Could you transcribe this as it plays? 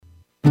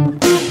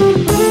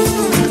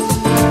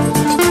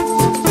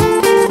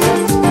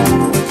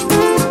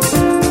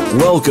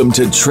Welcome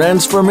to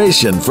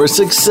Transformation for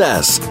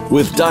Success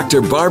with Dr.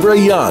 Barbara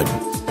Young.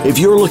 If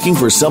you're looking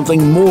for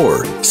something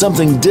more,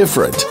 something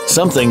different,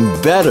 something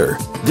better,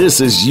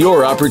 this is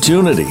your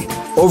opportunity.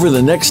 Over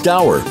the next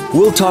hour,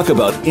 we'll talk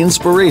about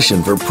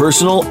inspiration for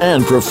personal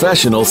and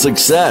professional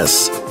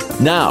success.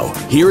 Now,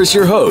 here is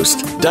your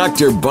host,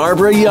 Dr.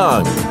 Barbara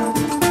Young.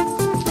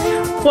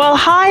 Well,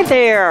 hi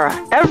there,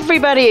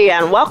 everybody,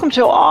 and welcome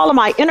to all of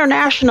my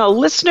international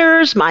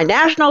listeners, my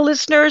national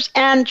listeners,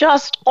 and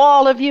just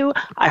all of you.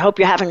 I hope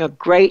you're having a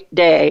great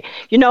day.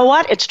 You know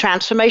what? It's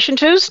Transformation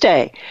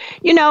Tuesday.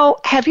 You know,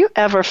 have you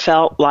ever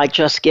felt like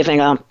just giving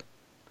up?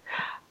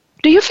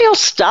 Do you feel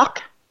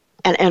stuck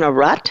and in a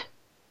rut?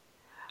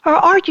 Or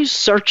are you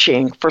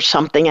searching for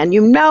something and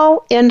you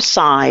know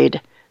inside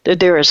that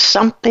there is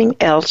something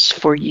else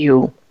for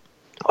you?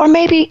 Or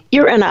maybe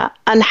you're in an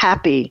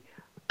unhealthy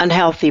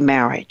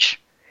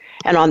marriage.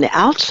 And on the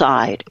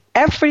outside,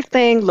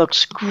 everything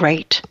looks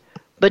great,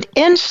 but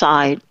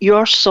inside,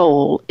 your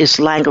soul is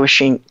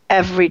languishing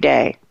every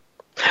day.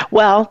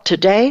 Well,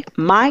 today,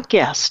 my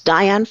guest,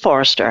 Diane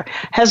Forrester,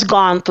 has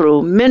gone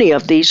through many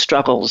of these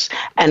struggles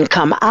and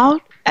come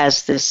out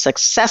as this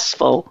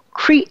successful,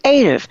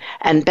 creative,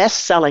 and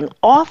best-selling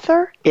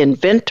author,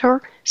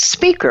 inventor,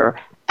 speaker,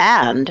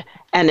 and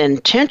an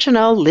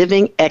intentional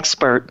living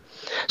expert.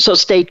 So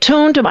stay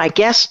tuned to my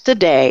guest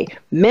today,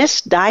 Miss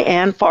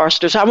Diane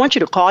Forrester. So I want you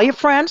to call your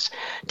friends.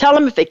 Tell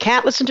them if they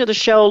can't listen to the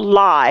show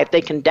live,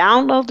 they can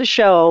download the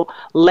show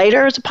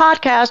later as a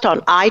podcast on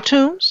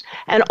iTunes.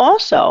 And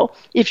also,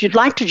 if you'd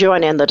like to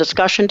join in the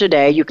discussion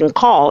today, you can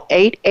call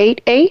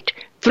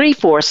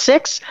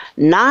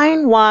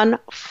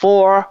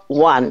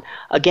 888-346-9141.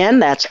 Again,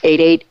 that's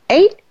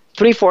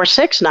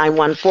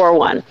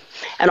 888-346-9141.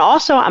 And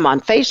also, I'm on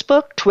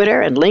Facebook,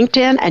 Twitter, and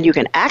LinkedIn, and you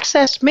can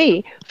access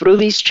me through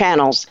these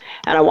channels.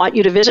 And I want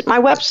you to visit my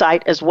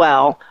website as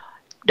well,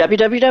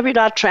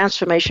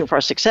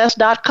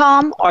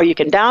 www.transformationforsuccess.com, or you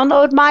can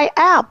download my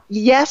app.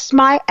 Yes,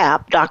 my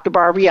app, Dr.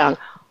 Barbara Young,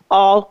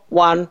 all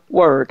one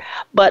word.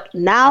 But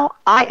now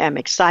I am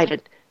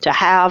excited to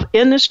have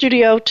in the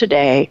studio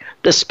today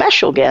the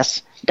special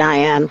guest,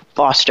 Diane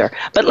Forrester.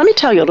 But let me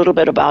tell you a little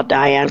bit about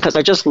Diane, because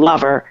I just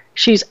love her.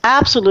 She's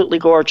absolutely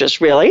gorgeous,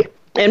 really.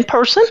 In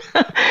person.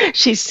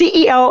 She's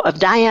CEO of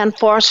Diane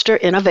Forrester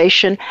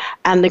Innovation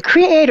and the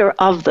creator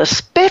of the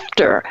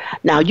Spifter.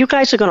 Now, you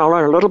guys are going to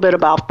learn a little bit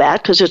about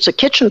that because it's a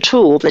kitchen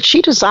tool that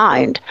she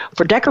designed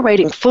for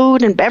decorating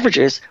food and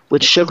beverages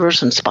with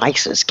sugars and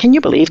spices. Can you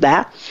believe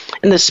that?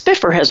 And the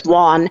Spifter has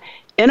won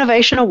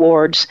innovation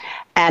awards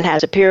and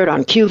has appeared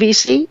on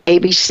QVC,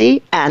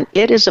 ABC, and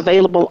it is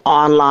available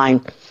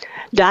online.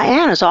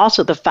 Diane is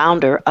also the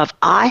founder of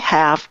I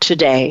Have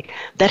Today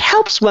that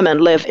helps women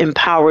live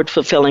empowered,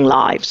 fulfilling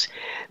lives.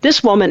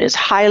 This woman is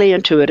highly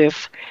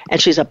intuitive,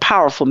 and she's a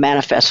powerful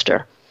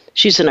manifester.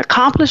 She's an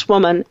accomplished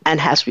woman and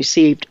has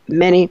received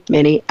many,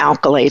 many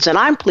accolades. And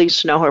I'm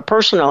pleased to know her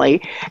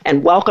personally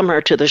and welcome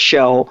her to the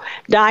show.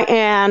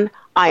 Diane,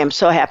 I am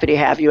so happy to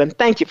have you, and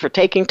thank you for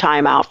taking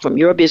time out from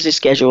your busy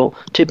schedule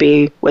to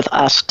be with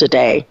us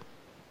today.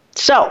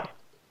 So,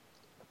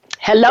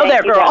 hello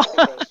there, girl.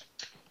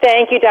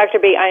 Thank you, Dr.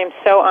 B. I am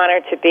so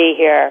honored to be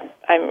here.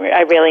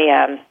 I really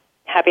am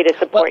happy to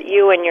support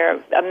you and your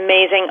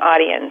amazing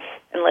audience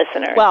and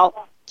listeners.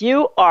 Well,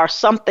 you are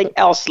something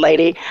else,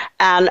 lady,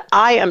 and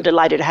I am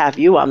delighted to have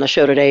you on the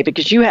show today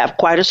because you have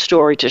quite a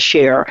story to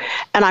share,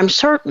 and I'm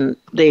certain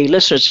the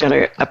listeners are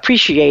going to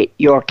appreciate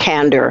your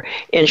candor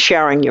in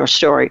sharing your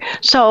story.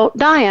 So,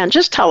 Diane,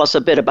 just tell us a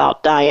bit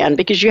about Diane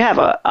because you have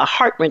a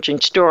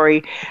heart-wrenching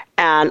story,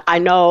 and I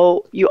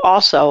know you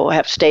also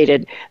have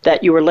stated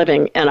that you were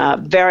living in a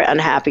very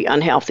unhappy,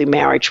 unhealthy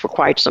marriage for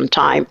quite some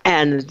time,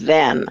 and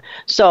then.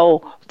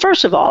 So,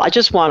 first of all, I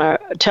just want to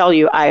tell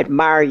you I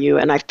admire you,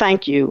 and I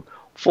thank you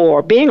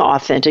for being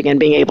authentic and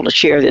being able to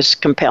share this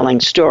compelling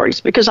stories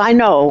because I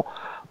know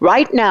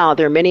right now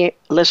there are many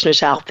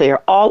listeners out there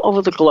all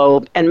over the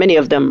globe and many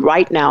of them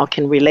right now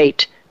can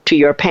relate to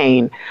your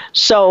pain.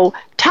 So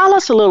tell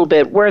us a little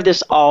bit where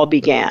this all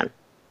began.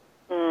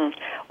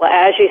 Well,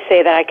 as you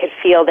say that, I could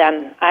feel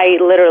them. I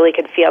literally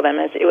could feel them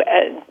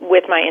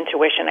with my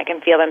intuition. I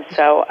can feel them.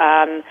 So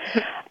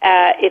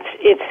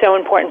it's so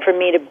important for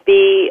me to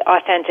be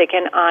authentic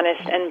and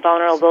honest and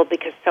vulnerable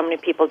because so many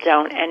people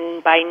don't.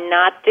 And by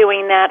not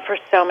doing that for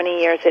so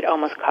many years, it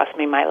almost cost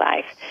me my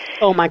life.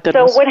 Oh my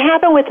goodness! So what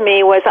happened with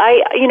me was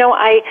I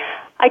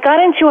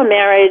got into a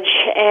marriage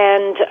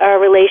and a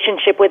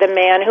relationship with a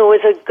man who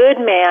was a good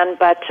man,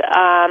 but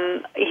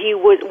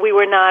we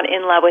were not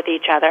in love with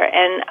each other.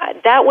 And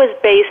that was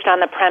based on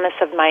the premise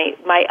of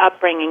my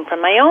upbringing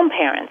from my own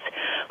parents,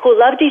 who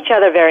loved each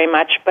other very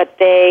much, but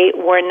they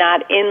were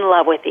not in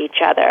love with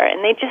each other.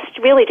 And they just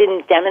really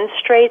didn't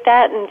demonstrate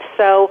that. And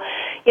so,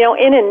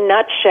 in a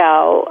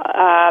nutshell,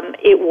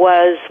 it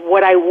was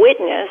what I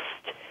witnessed.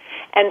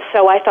 And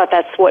so I thought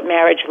that's what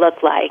marriage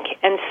looked like.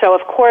 And so,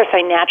 of course,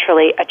 I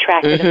naturally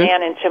attracted a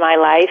man into my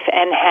life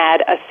and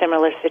had a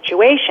similar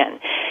situation.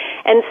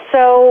 And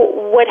so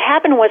what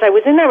happened was I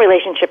was in that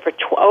relationship for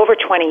over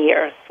 20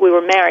 years. We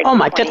were married. Oh,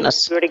 my 20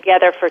 goodness. We were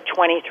together for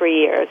 23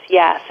 years,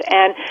 yes.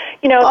 And,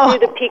 through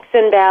the peaks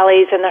and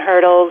valleys and the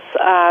hurdles,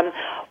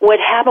 what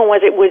happened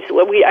was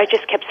I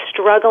just kept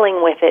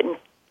struggling with it and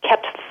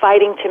kept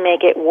fighting to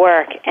make it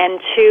work. And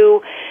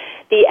to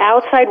the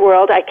outside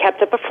world, I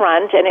kept up a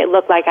front, and it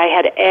looked like I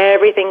had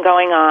everything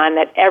going on,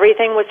 that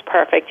everything was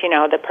perfect,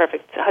 the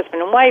perfect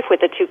husband and wife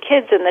with the 2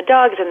 kids and the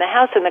dogs and the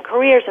house and the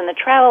careers and the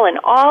travel and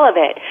all of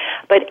it.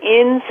 But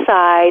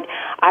inside,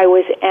 I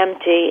was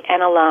empty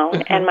and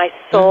alone, and my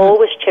soul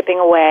was chipping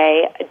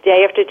away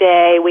day after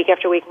day, week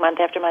after week, month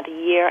after month,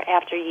 year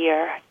after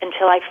year,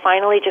 until I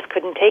finally just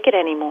couldn't take it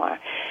anymore.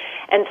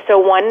 And so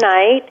one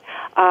night,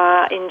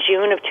 in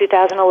June of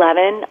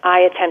 2011, I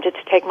attempted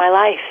to take my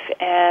life.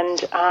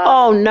 And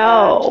oh,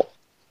 no.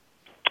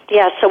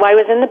 So I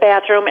was in the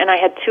bathroom, and I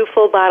had 2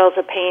 full bottles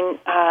of pain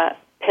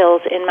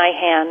pills in my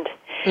hand.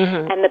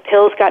 And the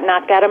pills got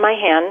knocked out of my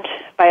hand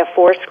by a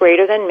force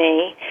greater than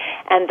me.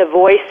 And the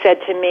voice said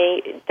to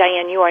me,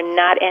 Diane, you are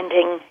not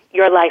ending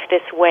your life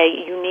this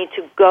way. You need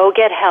to go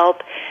get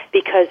help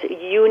because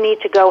you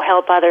need to go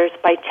help others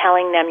by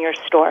telling them your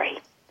story.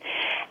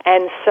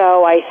 And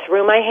so I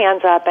threw my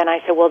hands up and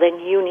I said, well,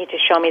 then you need to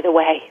show me the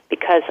way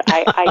because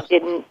I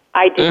didn't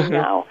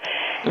know.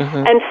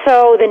 And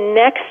so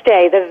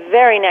the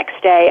very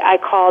next day, I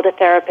called a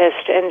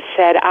therapist and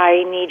said,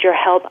 I need your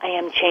help. I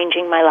am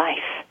changing my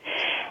life.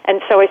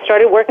 And so I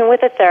started working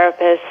with a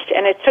therapist,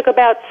 and it took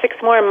about 6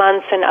 more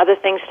months and other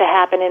things to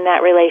happen in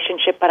that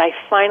relationship, but I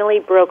finally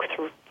broke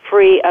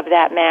free of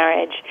that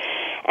marriage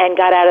and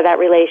got out of that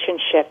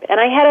relationship. And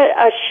I had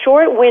a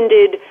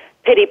short-winded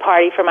pity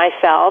party for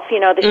myself,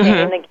 the shame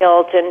and the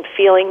guilt and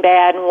feeling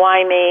bad and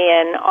why me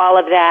and all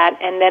of that.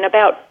 And then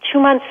about 2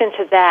 months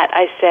into that,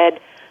 I said,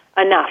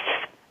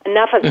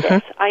 enough of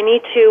this. I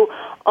need to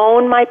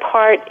own my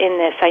part in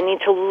this. I need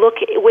to look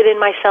within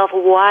myself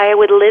why I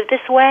would live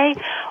this way.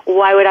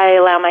 Why would I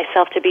allow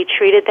myself to be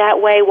treated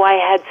that way? Why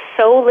I had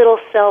so little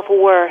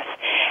self-worth,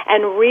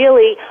 and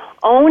really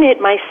own it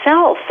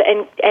myself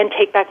and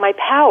take back my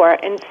power.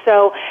 And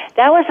so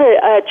that was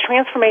a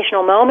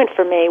transformational moment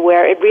for me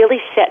where it really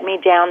set me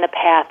down the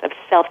path of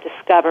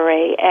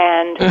self-discovery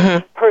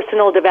and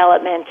personal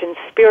development and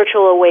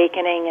spiritual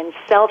awakening and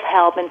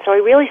self-help. And so I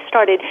really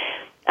started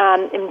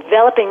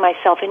enveloping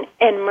myself and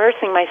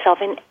immersing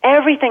myself in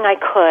everything I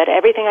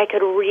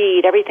could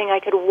read, everything I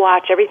could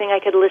watch, everything I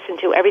could listen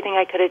to, everything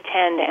I could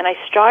attend. And I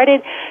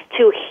started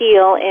to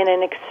heal in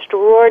an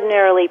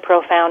extraordinarily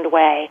profound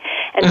way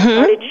and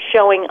started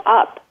showing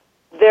up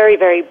very,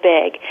 very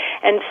big.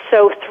 And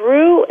so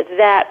through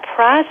that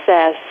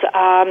process,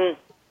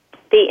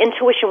 the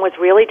intuition was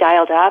really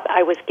dialed up.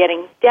 I was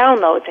getting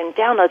downloads and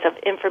downloads of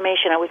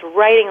information. I was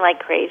writing like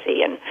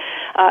crazy and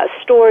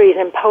stories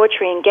and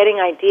poetry and getting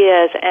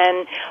ideas.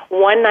 And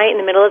one night in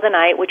the middle of the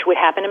night, which would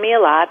happen to me a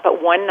lot,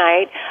 but one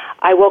night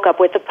I woke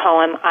up with the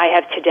poem, I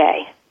Have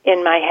Today,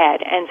 in my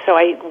head. And so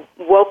I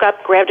woke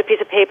up, grabbed a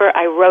piece of paper,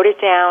 I wrote it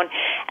down,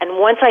 and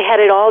once I had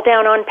it all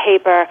down on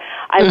paper,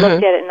 I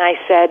looked at it and I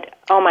said,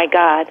 oh my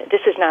God,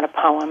 this is not a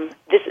poem.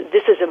 This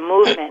is a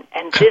movement,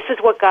 and this is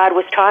what God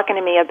was talking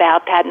to me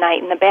about that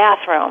night in the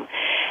bathroom.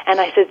 And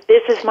I said,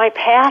 this is my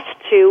path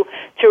to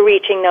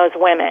reaching those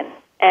women.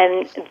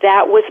 And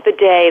that was the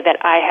day that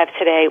I Have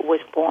Today was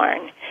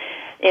born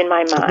in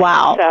my mind.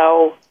 Wow.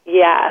 So,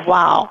 yeah.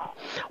 Wow.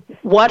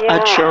 What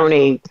a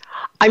journey.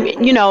 I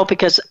mean,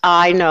 because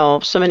I know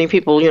so many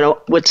people,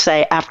 would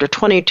say after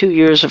 22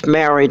 years of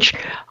marriage,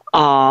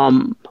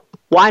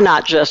 why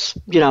not just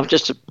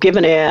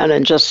given in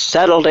and just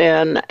settled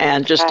in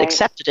and just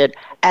accepted it,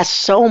 as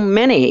so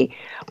many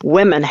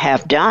women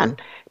have done.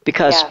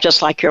 Because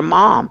just like your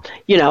mom,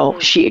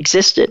 she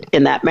existed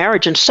in that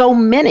marriage, and so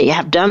many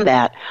have done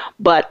that.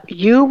 But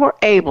you were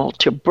able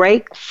to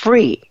break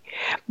free.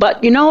 But,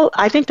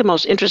 I think the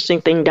most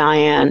interesting thing,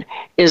 Diane,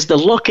 is the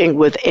looking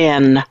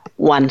within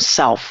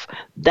oneself.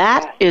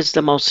 That is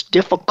the most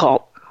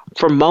difficult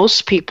for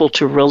most people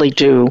to really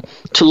do,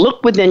 to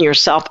look within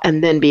yourself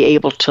and then be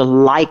able to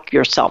like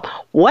yourself.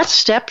 What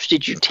steps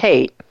did you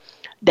take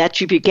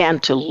that you began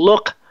to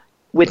look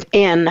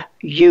within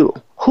you?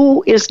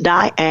 Who is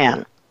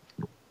Diane?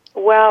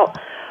 Well,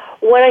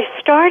 what I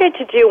started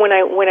to do when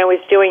I was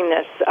doing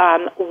this,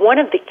 one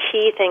of the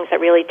key things that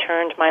really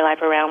turned my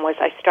life around was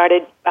I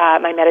started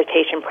my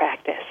meditation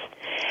practice.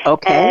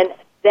 Okay. And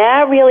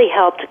that really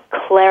helped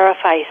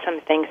clarify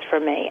some things for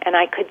me. And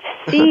I could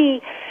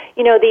see,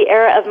 the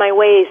error of my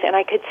ways, and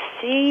I could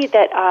see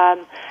that,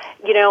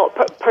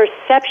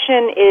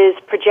 perception is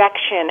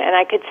projection, and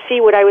I could see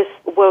what I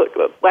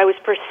was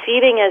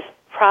perceiving as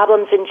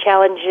problems and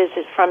challenges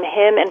from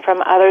him and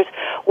from others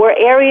were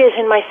areas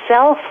in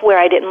myself where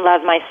I didn't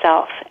love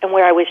myself and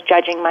where I was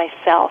judging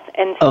myself.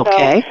 And so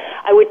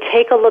I would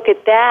take a look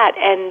at that,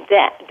 and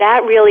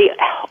that really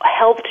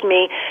helped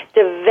me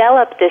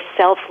develop this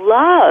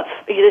self-love,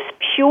 this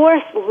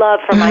pure love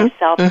for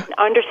myself,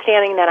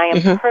 understanding that I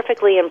am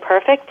perfectly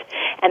imperfect,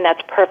 and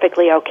that's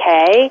perfectly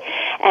okay,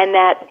 and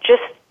that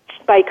just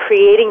by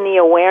creating the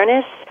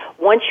awareness,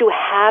 Once you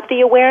have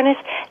the awareness,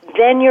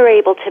 then you're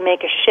able to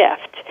make a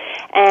shift.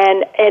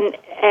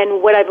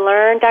 And what I've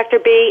learned, Dr.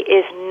 B,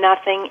 is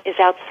nothing is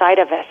outside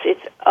of us. It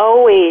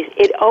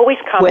always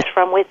comes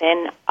from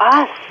within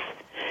us.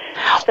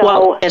 So,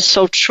 well, it's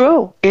so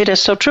true. It is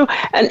so true.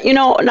 And,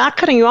 not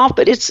cutting you off,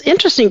 but it's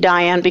interesting,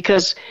 Diane,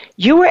 because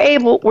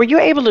were you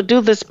able to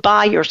do this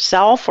by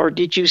yourself, or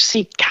did you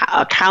seek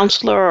a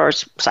counselor or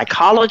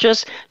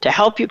psychologist to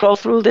help you go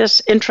through this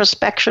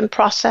introspection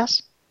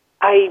process?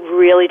 I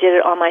really did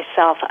it all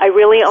myself. I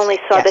really only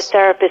saw the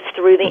therapist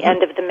through the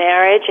end of the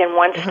marriage, and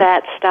once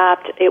that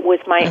stopped, it was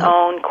my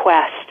own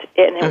quest,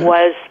 and it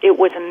was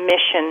a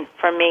mission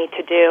for me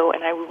to do.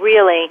 And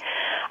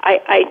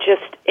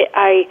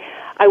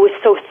I was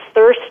so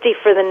thirsty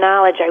for the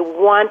knowledge. I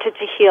wanted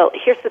to heal.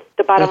 Here's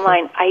the bottom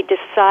line. I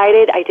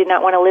decided I did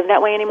not want to live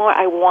that way anymore.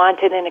 I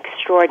wanted an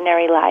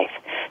extraordinary life.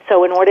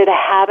 So in order to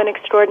have an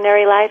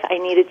extraordinary life, I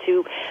needed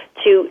to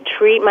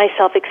treat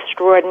myself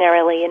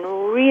extraordinarily and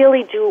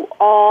really do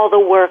all the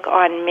work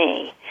on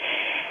me.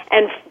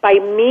 And by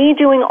me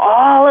doing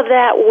all of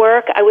that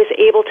work, I was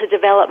able to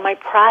develop my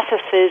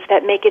processes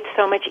that make it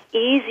so much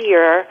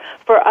easier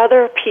for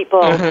other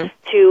people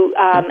to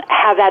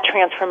have that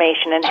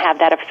transformation and have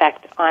that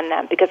effect on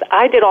them. Because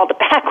I did all the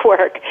back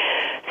work.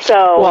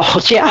 So,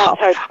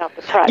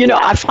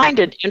 I find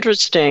it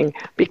interesting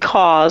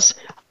because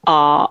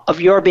of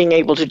your being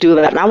able to do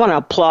that. And I want to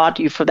applaud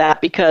you for that,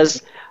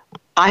 because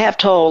I have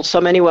told so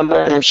many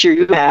women, and I'm sure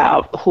you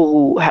have,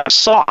 who have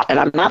sought, and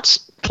I'm not,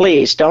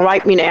 please don't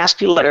write me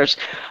nasty letters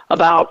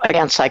about,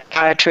 again,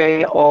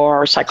 psychiatry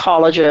or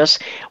psychologists,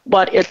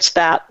 but it's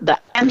that the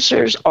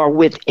answers are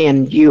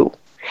within you.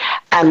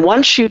 And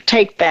once you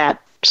take that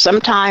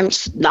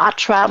sometimes not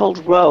traveled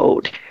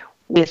road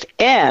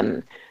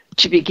within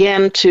to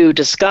begin to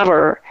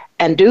discover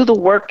and do the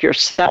work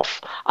yourself,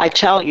 I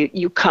tell you,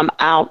 you come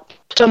out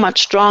so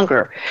much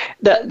stronger.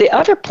 The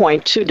other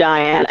point too,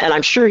 Diane, and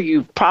I'm sure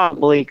you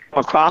probably come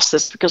across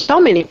this, because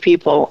so many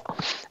people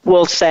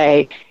will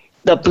say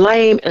the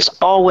blame is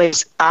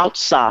always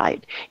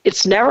outside.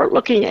 It's never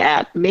looking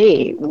at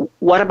me,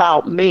 what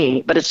about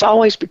me? But it's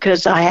always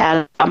because I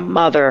had a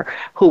mother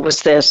who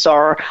was this,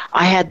 or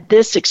I had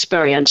this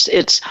experience.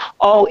 It's,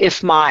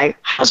 if my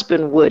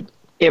husband would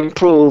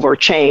improve or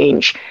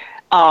change.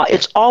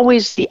 It's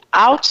always the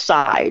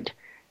outside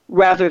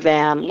rather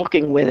than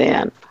looking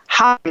within.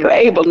 How are you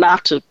able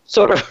not to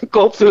sort of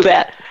go through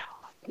that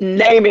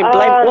naming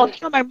blame?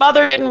 My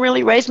mother didn't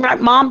really raise me. My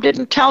mom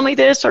didn't tell me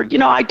this, or,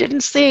 I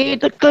didn't see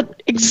the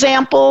good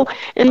example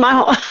in my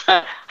home.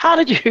 How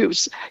did you,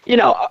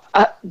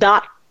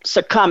 not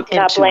succumb into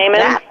not blaming,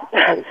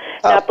 that?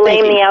 Not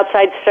blame the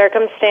outside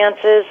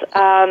circumstances.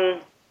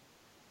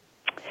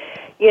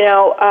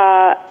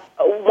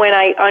 When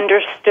I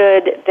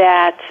understood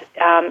that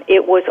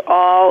it was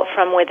all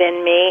from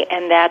within me,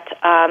 and that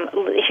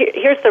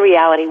here's the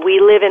reality.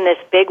 We live in this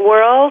big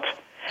world,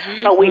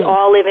 but we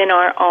all live in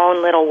our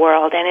own little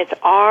world, and it's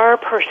our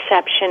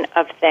perception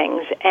of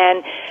things.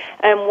 And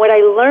what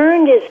I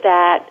learned is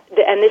that,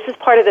 and this is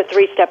part of the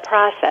 3-step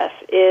process,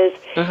 is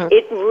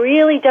it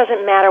really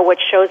doesn't matter what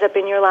shows up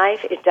in your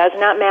life. It does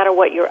not matter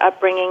what your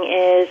upbringing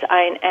is.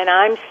 And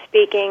I'm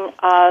speaking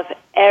of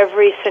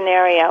every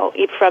scenario,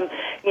 from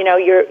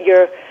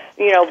your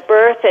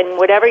birth and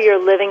whatever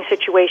your living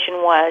situation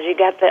was. You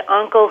got the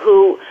uncle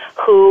who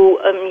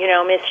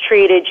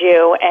mistreated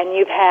you, and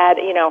you've had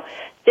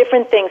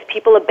different things.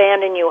 People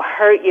abandon you,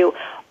 hurt you.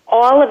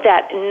 All of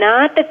that.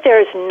 Not that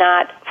there's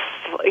not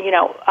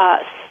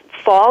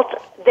fault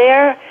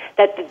there,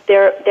 that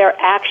their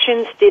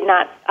actions did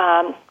not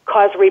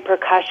cause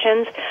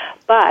repercussions,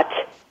 but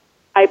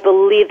I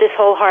believe this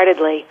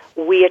wholeheartedly.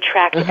 We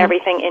attract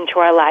everything into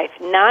our life.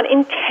 Not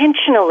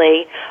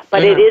intentionally,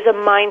 but it is a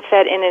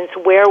mindset, and it's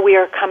where we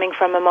are coming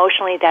from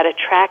emotionally that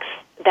attracts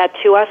that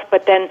to us.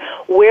 But then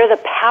where the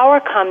power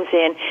comes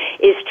in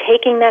is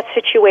taking that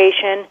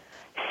situation,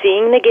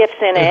 seeing the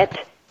gifts in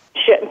it,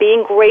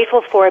 being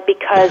grateful for it,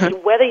 because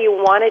whether you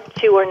want it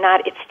to or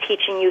not, it's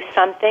teaching you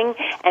something,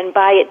 and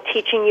by it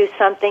teaching you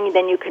something,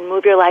 then you can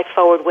move your life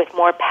forward with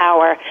more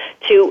power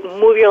to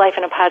move your life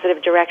in a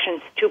positive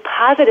direction, to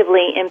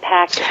positively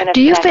impact and affect.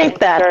 Do you think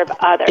that serve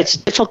others? It's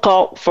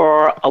difficult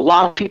for a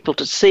lot of people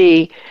to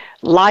see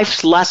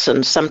life's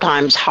lessons,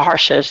 sometimes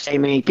harsh as they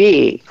may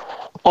be,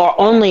 or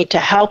only to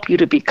help you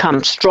to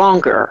become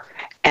stronger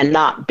and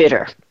not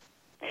bitter?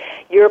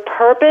 Your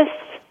purpose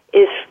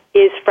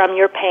is from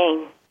your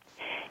pain.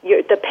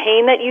 The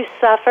pain that you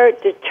suffer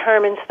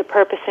determines the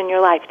purpose in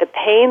your life. The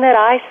pain that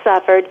I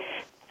suffered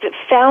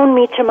found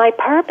me to my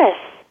purpose.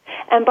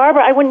 And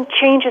Barbara, I wouldn't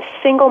change a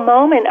single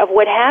moment of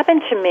what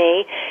happened to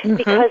me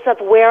because of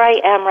where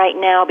I am right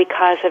now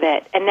because of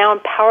it. And now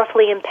I'm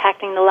powerfully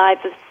impacting the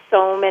lives of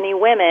so many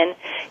women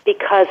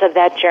because of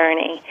that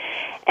journey.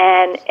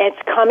 And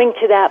it's coming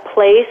to that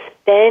place,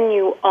 then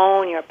you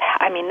own your power.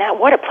 I mean,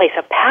 what a place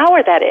of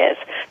power that is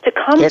to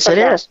come yes, from.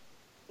 Yes, it is.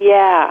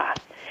 Yeah.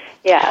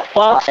 Yeah.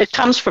 Well, it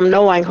comes from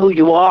knowing who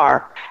you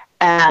are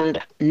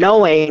and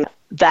knowing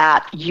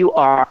that you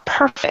are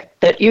perfect,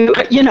 that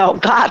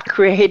God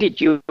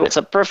created you as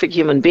a perfect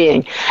human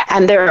being.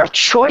 And there are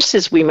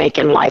choices we make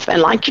in life.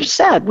 And like you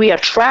said, we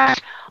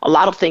attract a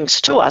lot of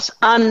things to us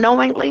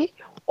unknowingly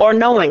or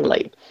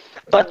knowingly.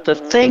 But the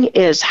thing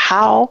is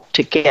how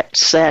to get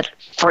set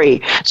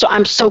free. So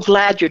I'm so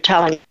glad you're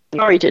telling the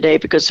story today,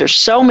 because there's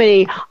so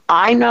many,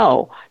 I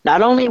know,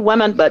 not only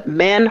women, but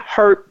men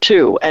hurt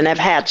too, and have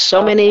had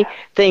so many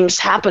things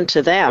happen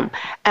to them.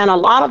 And a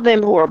lot of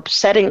them who are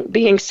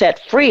being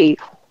set free,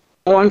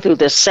 going through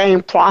the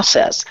same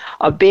process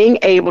of being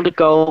able to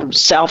go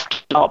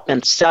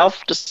self-development,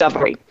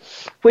 self-discovery,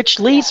 which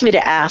leads me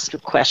to ask a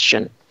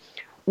question.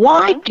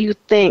 Why do you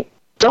think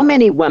so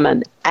many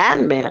women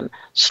and men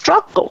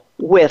struggle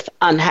with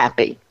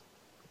unhappy?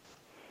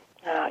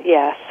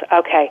 Yes,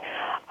 okay.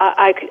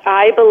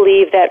 I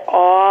believe that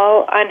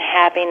all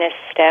unhappiness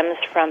stems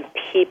from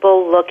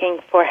people looking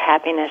for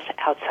happiness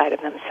outside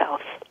of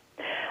themselves.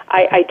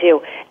 I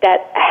do.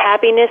 That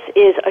happiness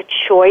is a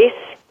choice.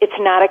 It's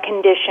not a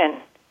condition.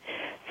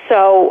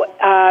 So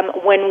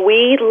when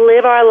we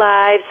live our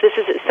lives,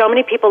 so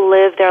many people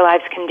live their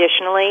lives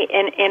conditionally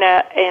in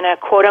a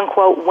quote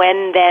unquote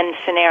when then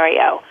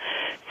scenario.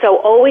 So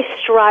always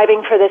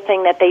striving for the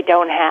thing that they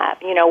don't have.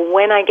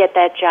 When I get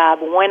that job,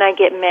 when I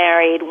get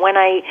married, when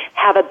I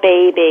have a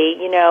baby,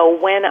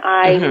 when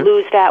I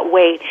lose that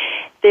weight.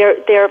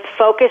 They're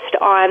focused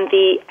on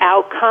the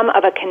outcome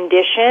of a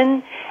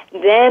condition.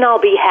 Then I'll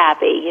be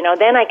happy,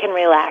 then I can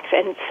relax.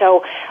 And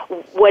so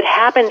what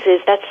happens is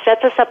that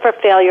sets us up for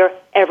failure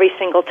every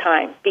single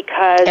time,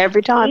 because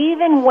every time,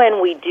 even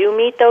when we do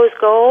meet those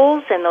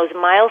goals and those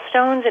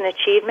milestones and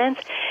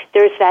achievements,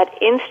 there's that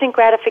instant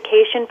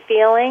gratification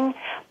feeling,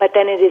 but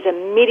then it is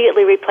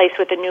immediately replaced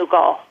with a new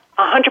goal,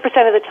 100%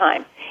 of the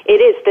time. It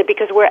is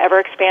because we're ever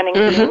expanding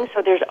beings,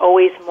 so there's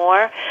always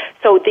more.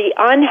 So the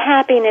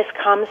unhappiness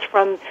comes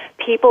from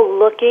people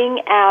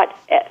looking at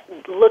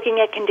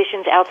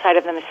conditions outside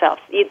of themselves.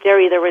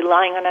 They're either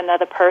relying on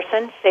another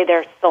person, say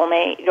their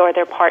soulmate or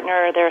their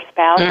partner or their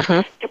spouse,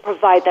 to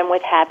provide them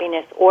with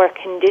happiness, or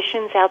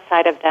conditions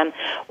outside of them,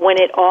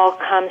 when it all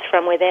comes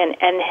from within.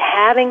 And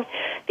having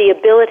the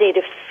ability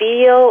to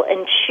feel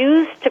and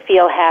choose to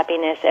feel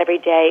happiness every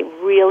day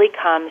really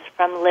comes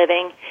from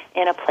living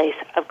in a place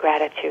of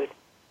gratitude.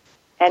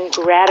 And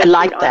gratitude. I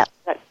like that.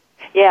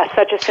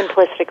 Such a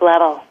simplistic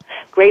level.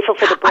 Grateful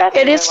for the breath.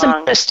 It is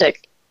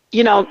simplistic.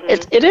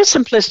 It is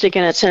simplistic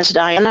in its sense,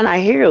 Diane, and I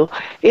hear you.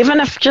 Even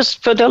if,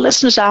 just for the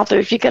listeners out there,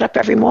 if you get up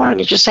every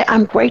morning and just say,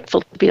 I'm grateful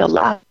to be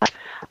alive.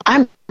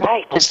 I'm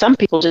right. Some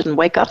people didn't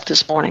wake up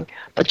this morning,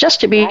 but just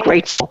to be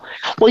grateful.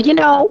 Well,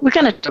 we're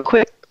going to do a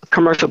quick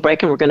commercial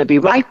break, and we're going to be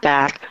right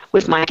back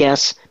with my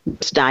guest,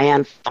 Ms.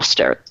 Diane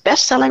Foster,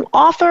 best-selling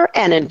author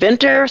and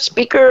inventor,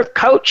 speaker,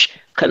 coach,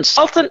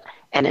 consultant,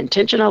 and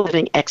intentional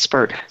living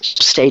expert.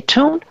 Stay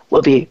tuned.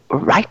 We'll be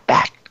right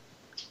back.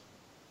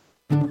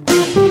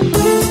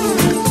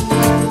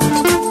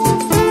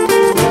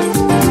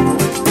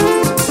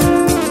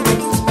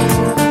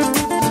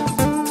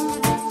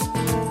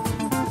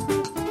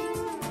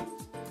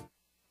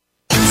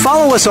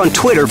 Follow us on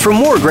Twitter for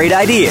more great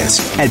ideas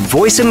at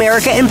Voice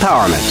America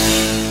Empowerment.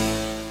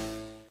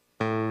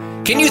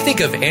 Can you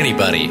think of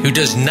anybody who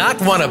does not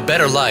want a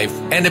better life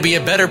and to be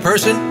a better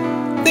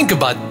person? Think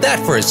about that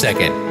for a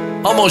second.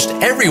 Almost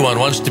everyone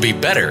wants to be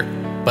better,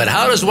 but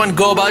how does one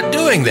go about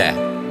doing that?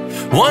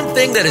 One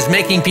thing that is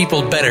making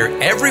people better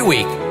every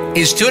week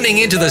is tuning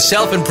into the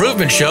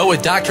Self-Improvement Show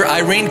with Dr.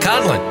 Irene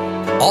Conlon.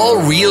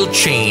 All real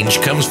change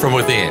comes from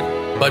within,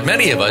 but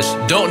many of us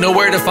don't know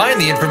where to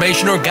find the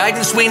information or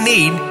guidance we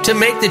need to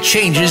make the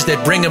changes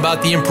that bring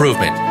about the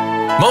improvement.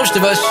 Most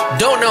of us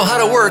don't know how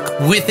to work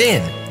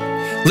within.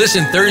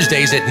 Listen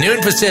Thursdays at noon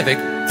Pacific,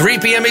 3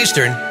 p.m.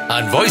 Eastern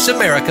on Voice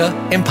America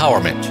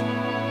Empowerment.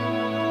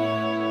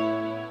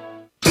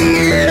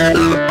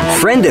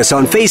 Friend us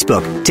on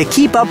Facebook to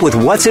keep up with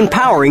what's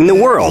empowering the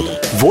world.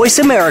 Voice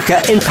America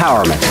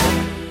Empowerment.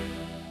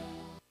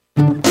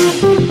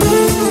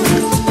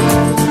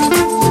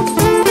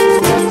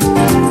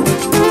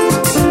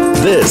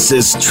 This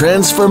is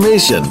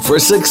Transformation for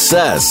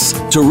Success.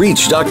 To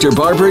reach Dr.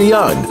 Barbara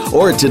Young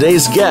or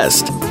today's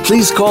guest,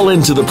 please call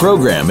into the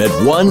program at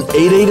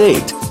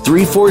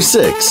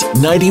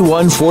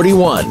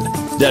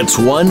 1-888-346-9141. That's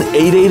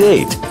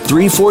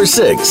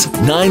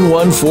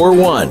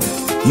 1-888-346-9141.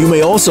 You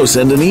may also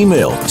send an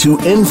email to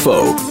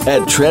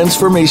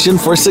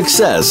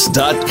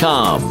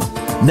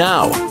info@transformationforsuccess.com.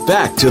 Now,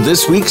 back to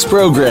this week's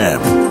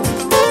program.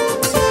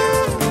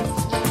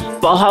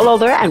 Well, hello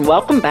there, and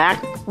welcome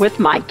back with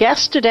my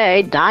guest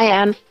today,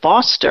 Diane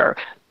Foster,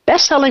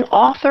 best-selling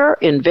author,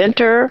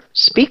 inventor,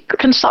 speaker,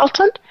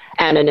 consultant,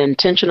 and an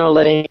intentional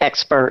living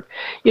expert.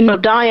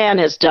 Diane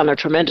has done a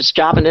tremendous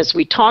job, and as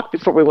we talked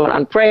before we went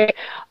on break,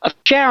 of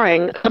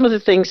sharing some of the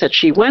things that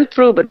she went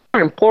through, but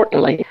more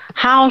importantly,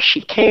 how she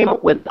came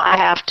up with what I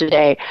have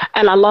today.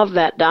 And I love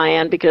that,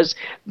 Diane, because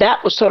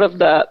that was sort of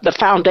the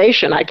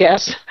foundation, I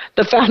guess,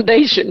 the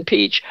foundation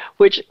piece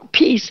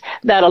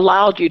that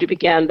allowed you to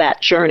begin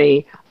that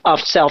journey of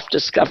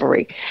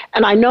self-discovery.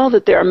 And I know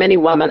that there are many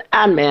women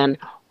and men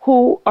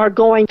who are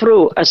going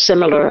through a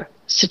similar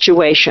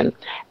situation.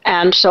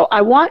 And so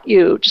I want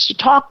you just to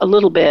talk a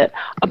little bit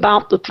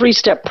about the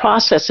 3-step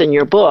process in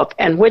your book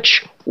and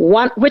which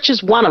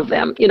is one of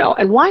them,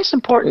 and why it's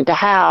important to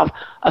have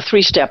a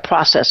 3-step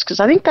process, because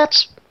I think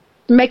that's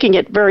making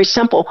it very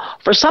simple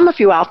for some of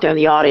you out there in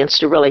the audience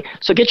to really,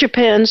 so get your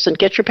pens and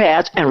get your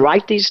pads and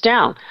write these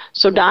down.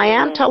 So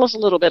Diane, tell us a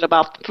little bit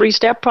about the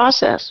 3-step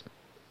process.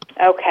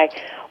 Okay.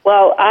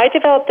 Well, I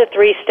developed the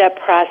 3-step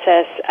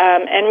process,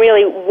 and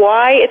really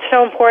why it's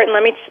so important.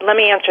 Let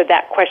me answer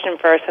that question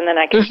first, and then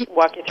I can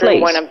walk you through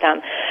one of them.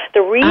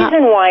 The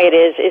reason why it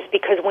is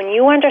because when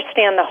you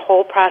understand the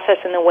whole process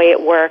and the way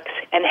it works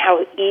and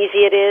how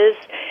easy it is,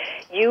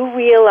 you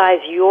realize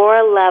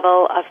your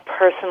level of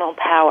personal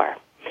power.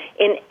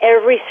 In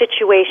every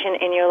situation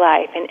in your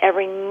life, in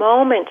every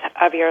moment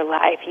of your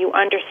life, you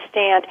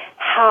understand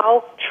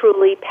how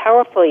truly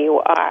powerful you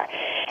are.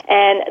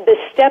 And the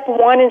step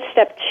 1 and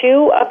step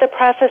 2 of the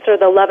process are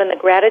the love and the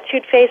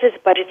gratitude phases,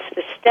 but it's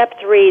the step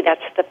 3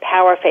 that's the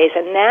power phase.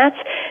 And that's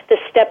the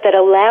step that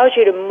allows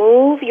you to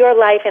move your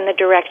life in the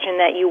direction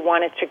that you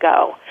want it to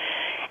go.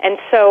 And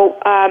so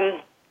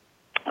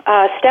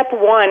step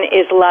 1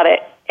 is love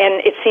it.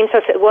 And it seems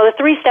so, well, the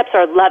 3 steps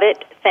are love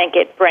it, thank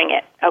it, bring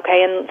it,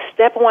 okay? And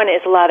step 1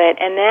 is love it,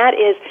 and that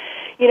is,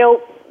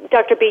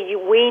 Dr. B,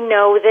 we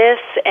know this,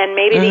 and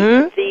maybe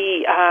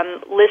the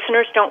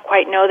listeners don't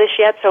quite know this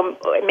yet, so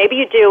maybe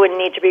you do and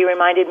need to be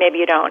reminded, maybe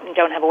you don't and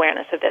don't have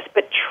awareness of this.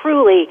 But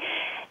truly,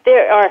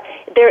 there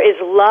is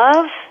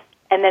love,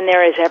 and then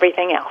there is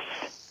everything else.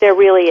 There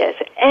really is.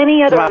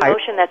 Any other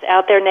emotion that's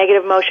out there,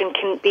 negative emotion,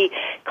 can be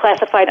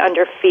classified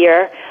under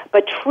fear.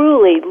 But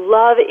truly,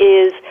 love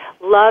is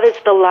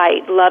the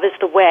light. Love is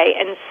the way.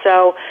 And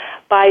so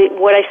by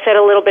what I said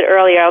a little bit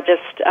earlier, I'll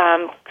just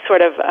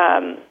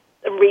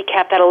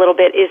recap that a little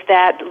bit, is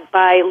that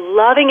by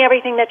loving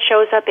everything that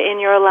shows up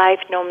in your life,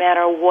 no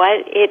matter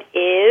what it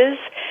is,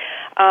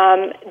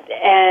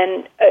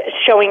 and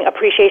showing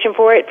appreciation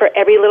for it, for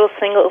every little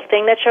single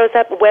thing that shows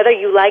up, whether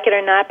you like it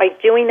or not. By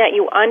doing that,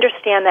 you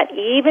understand that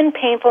even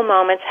painful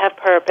moments have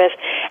purpose,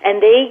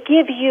 and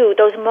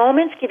those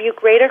moments give you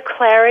greater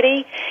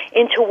clarity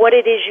into what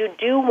it is you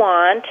do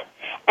want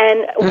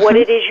and what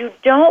it is you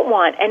don't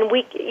want. And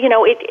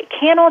it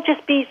can't all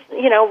just be,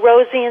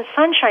 rosy and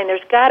sunshine.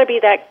 There's got to be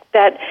that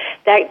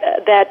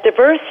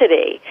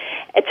diversity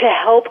to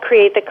help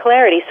create the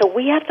clarity. So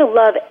we have to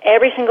love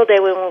every single day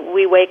when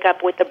we wake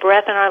up with the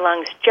breath in our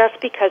lungs, just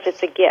because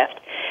it's a gift.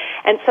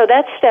 And so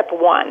that's step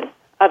 1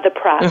 of the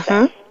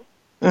process.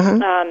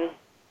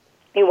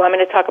 You want me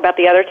to talk about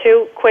the other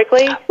 2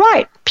 quickly?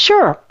 Right,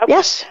 sure. Okay.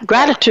 Yes,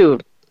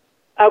 gratitude.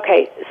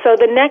 Okay, so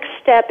the next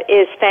step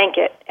is thank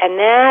it, and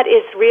that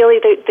is really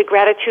the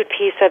gratitude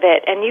piece of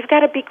it. And you've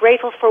got to be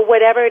grateful for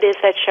whatever it is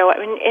that show up,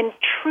 in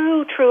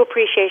true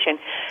appreciation.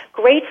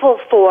 Grateful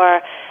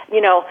for,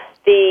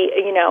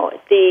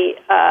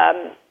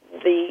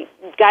 the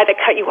guy that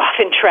cut you off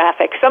in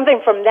traffic, something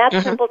from that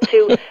simple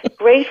to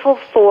grateful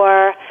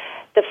for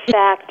the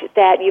fact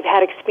that you've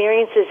had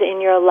experiences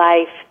in your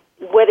life,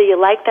 whether you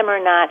like them or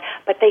not,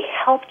 but they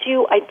helped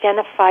you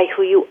identify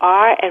who you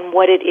are and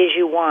what it is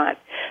you want.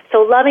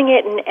 So loving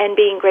it and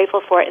being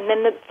grateful for it. And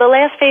then the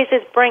last phase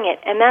is bring it.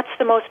 And that's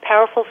the most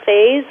powerful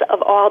phase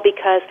of all,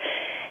 because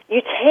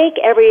you take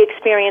every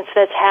experience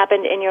that's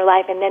happened in your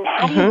life, and then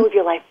how do you move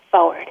your life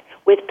forward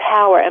with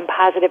power and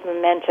positive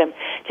momentum,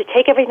 to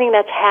take everything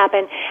that's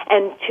happened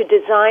and to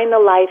design the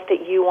life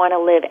that you want to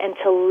live, and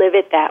to live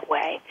it that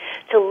way.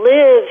 To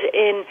live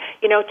in,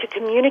 to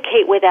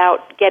communicate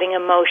without getting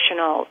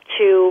emotional,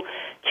 to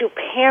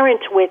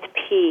parent with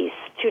peace,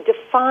 to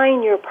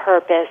define your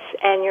purpose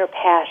and your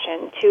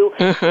passion, to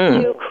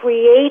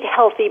create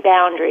healthy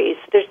boundaries.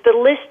 The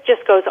list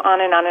just goes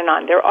on and on and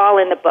on. They're all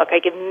in the book. I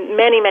give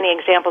many, many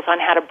examples on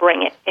how to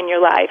bring it in your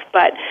life.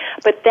 But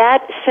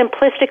that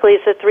simplistically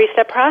is the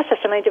 3-step process,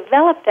 and I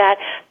developed that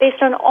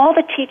based on all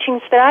the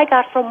teachings that I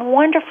got from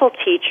wonderful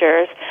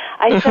teachers.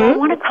 I said, I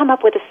want to come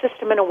up with a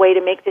system and a way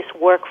to make this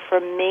work for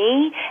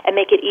me and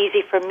make it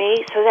easy for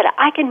me so that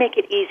I can make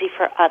it easy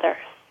for others.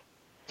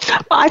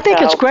 Well, I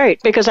think it's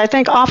great, because I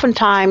think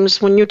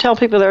oftentimes when you tell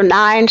people there are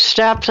 9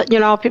 steps,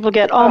 people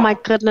get, oh my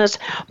goodness.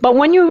 But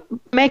when you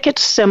make it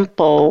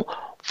simple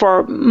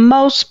for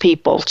most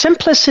people,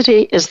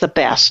 simplicity is the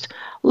best.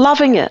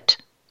 Loving it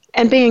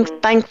and being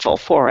thankful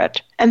for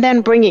it, and then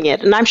bringing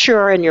it. And I'm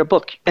sure in your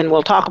book, and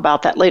we'll talk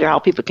about that later, how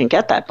people can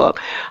get that book,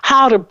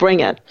 how to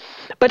bring it.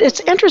 But it's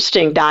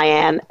interesting,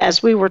 Diane,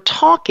 as we were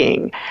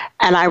talking,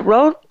 and I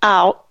wrote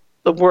out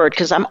the word,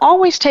 because I'm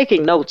always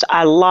taking notes.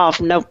 I love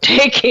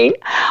note-taking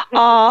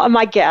on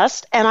my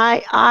guests, and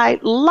I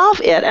love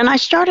it. And I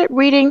started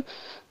reading,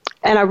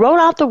 and I wrote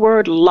out the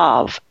word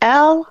love,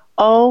 L-O-V-E.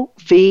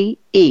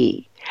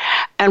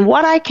 And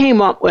what I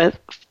came up with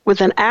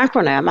an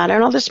acronym, I don't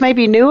know, this may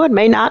be new, it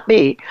may not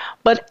be,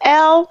 but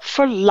L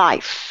for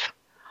life,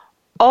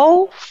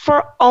 O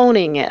for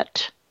owning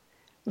it,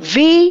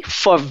 V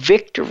for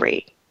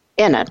victory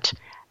in it,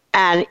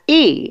 and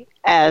E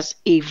as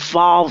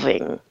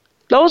evolving.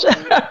 Those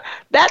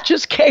that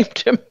just came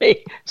to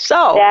me.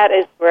 So that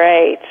is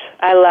great.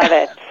 I love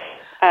it.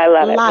 I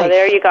love it. Well,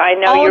 there you go. I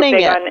know you're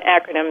big on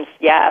acronyms.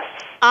 Yes.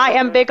 I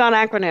am big on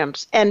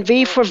acronyms. And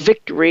V for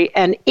victory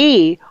and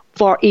E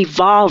for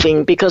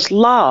evolving, because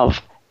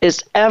love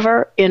is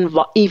ever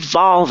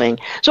evolving.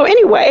 So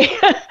anyway,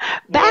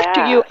 back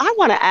to you. I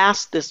want to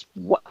ask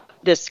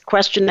this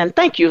question, and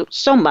thank you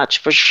so much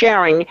for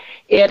sharing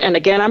it. And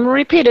again, I'm going to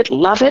repeat it.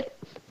 Love it,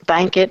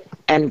 thank it,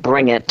 and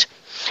bring it.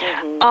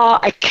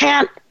 I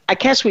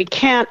guess we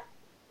can't,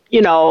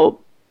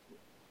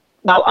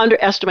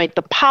 underestimate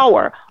the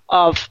power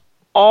of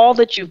all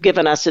that you've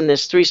given us in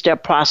this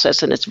 3-step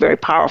process, and it's very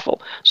powerful.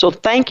 So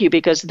thank you,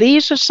 because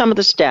these are some of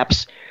the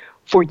steps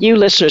for you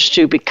listeners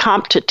to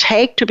become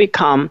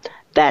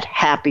that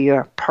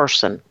happier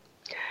person.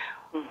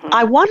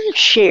 I want to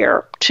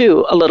share,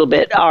 too, a little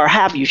bit, or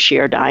have you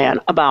share, Diane,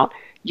 about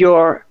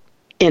your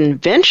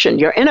invention,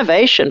 your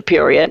innovation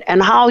period,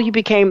 and how you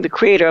became the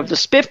creator of the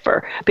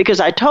Spiffer, because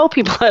I told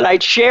people that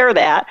I'd share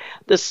that.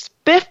 The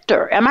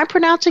Spifter, am I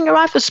pronouncing it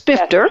right? The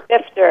Spifter?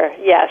 Yes, Spifter,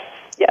 yes,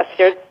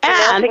 you're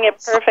pronouncing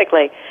it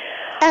perfectly.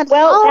 And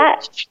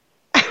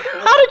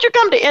how did you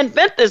come to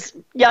invent this,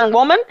 young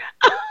woman?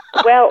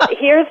 Well,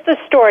 here's the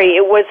story.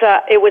 It was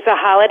a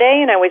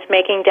holiday, and I was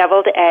making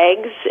deviled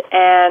eggs,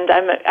 and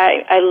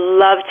I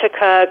love to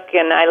cook,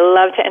 and I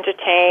love to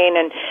entertain,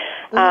 and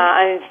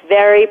I'm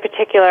very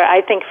particular.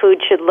 I think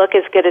food should look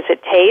as good as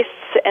it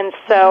tastes, and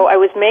so I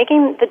was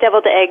making the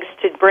deviled eggs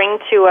to bring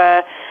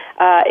to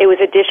it was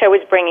a dish I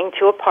was bringing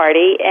to a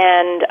party,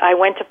 and I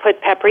went to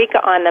put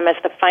paprika on them as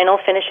the final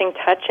finishing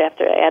touch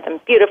after I had them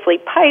beautifully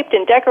piped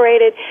and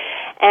decorated.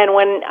 And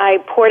when I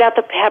poured out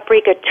the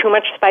paprika, too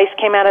much spice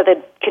came out of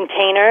the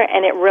container,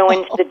 and it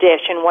ruined the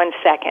dish in 1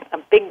 second. A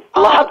big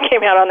blob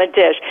came out on the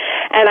dish,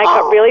 and I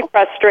got really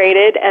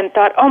frustrated and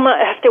thought,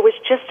 if there was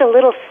just a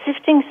little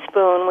sifting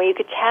spoon where you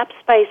could tap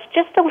spice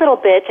just a little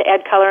bit to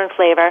add color and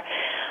flavor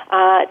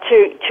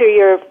to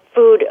your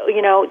food,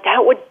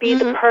 that would be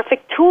the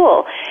perfect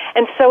tool.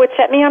 And so it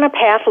set me on a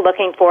path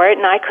looking for it,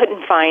 and I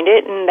couldn't find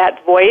it, and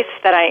that voice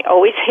that I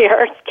always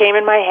hear came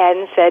in my head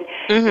and said,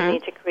 you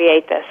need to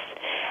create this.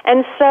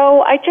 And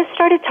so I just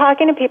started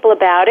talking to people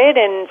about it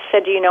and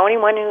said, do you know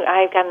anyone who,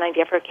 I've got an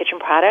idea for a kitchen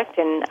product,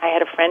 and I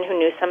had a friend who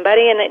knew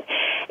somebody, and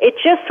it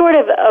just sort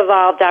of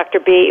evolved, Dr.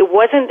 B. It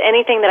wasn't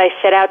anything that I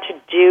set out to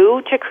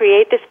do to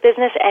create this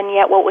business, and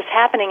yet what was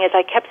happening is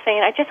I kept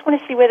saying, I just want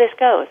to see where this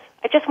goes.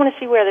 I just want to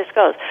see where this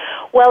goes.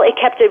 Well, it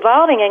kept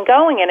evolving and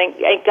going, and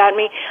it got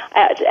me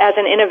as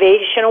an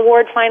Innovation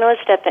Award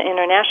finalist at the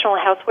International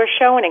Houseware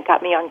Show, and it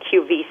got me on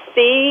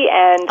QVC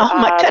and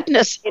my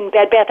goodness, in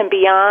Bed Bath &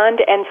 Beyond.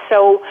 And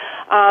so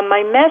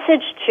my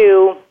message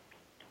to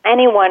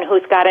anyone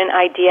who's got an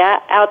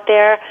idea out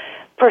there,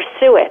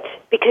 pursue it,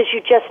 because you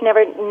just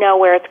never know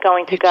where it's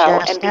going to go.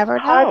 And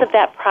because of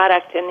that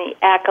product and the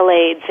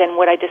accolades, and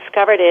what I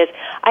discovered is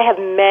I have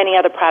many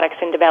other products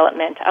in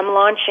development. I'm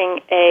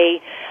launching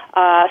a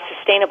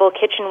sustainable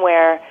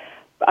kitchenware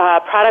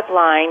product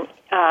line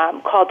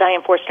called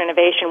Diane Forster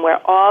Innovation,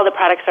 where all the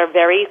products are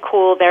very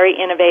cool, very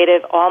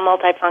innovative, all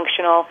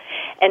multifunctional.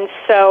 And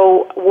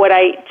so what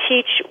I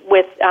teach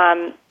with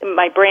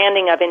my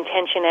branding of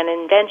intention and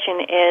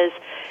invention is,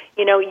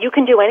 you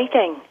can do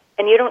anything.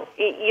 And you don't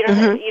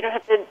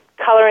have to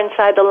color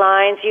inside the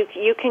lines.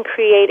 You can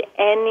create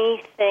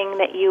anything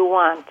that you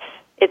want.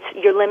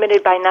 You're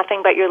limited by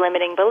nothing but your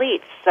limiting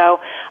beliefs.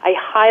 So I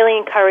highly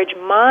encourage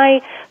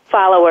my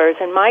followers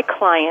and my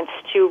clients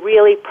to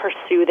really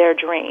pursue their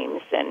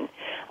dreams and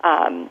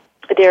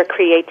their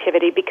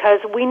creativity, because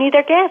we need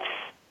their gifts.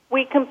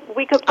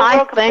 The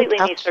world completely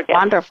needs their gifts.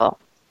 Wonderful.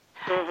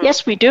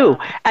 Yes, we do.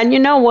 And you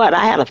know what?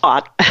 I had a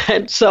thought,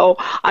 and so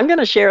I'm going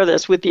to share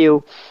this with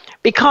you.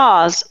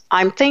 Because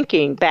I'm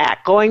thinking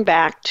going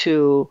back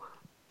to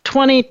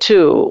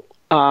 22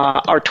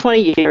 or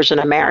 20 years in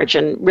a marriage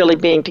and really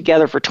being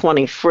together for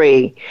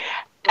 23.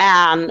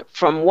 And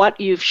from what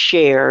you've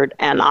shared,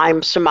 and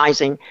I'm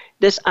surmising,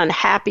 this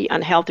unhappy,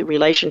 unhealthy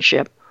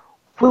relationship,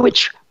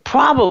 which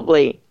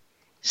probably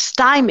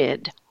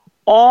stymied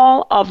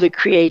all of the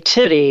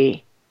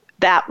creativity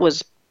that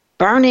was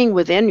burning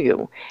within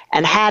you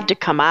and had to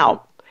come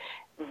out.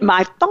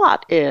 My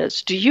thought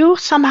is, do you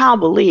somehow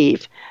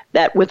believe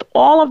that with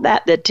all of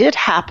that did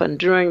happen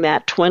during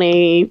that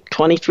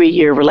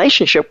 23-year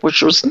relationship,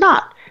 which was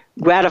not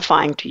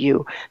gratifying to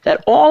you,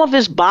 that all of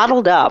this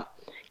bottled up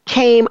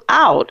came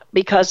out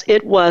because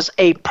it was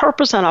a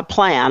purpose and a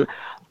plan,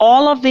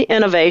 all of the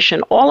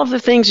innovation, all of the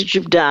things that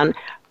you've done,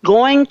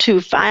 going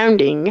to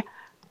founding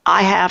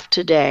I Have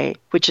Today,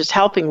 which is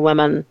helping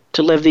women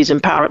to live these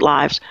empowered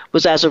lives,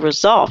 was as a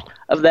result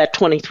of that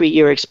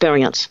 23-year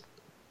experience?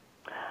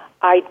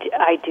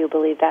 I do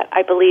believe that.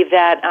 I believe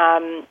that.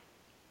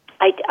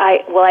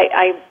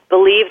 I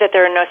believe that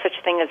there are no such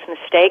thing as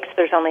mistakes.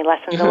 There's only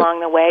lessons along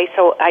the way.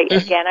 So I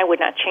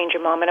would not change a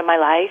moment of my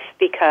life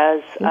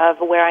because of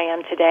where I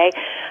am today.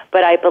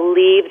 But I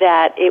believe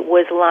that it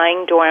was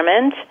lying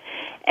dormant,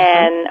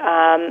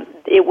 and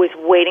it was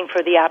waiting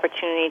for the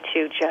opportunity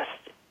to just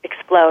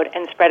explode explode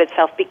and spread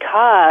itself,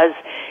 because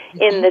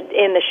in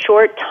the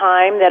short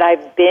time that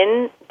I've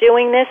been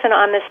doing this and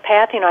on this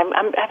path,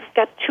 I've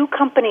got 2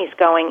 companies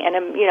going, and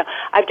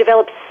I've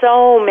developed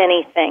so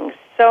many things,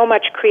 so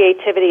much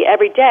creativity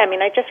every day. I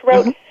mean, I just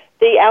wrote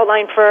the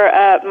outline for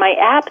my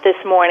app this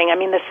morning. I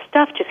mean, the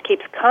stuff just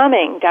keeps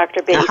coming,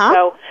 Dr. B.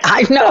 So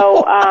I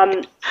know.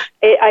 So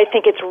I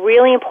think it's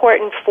really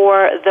important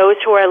for those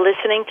who are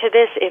listening to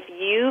this, if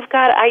you've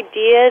got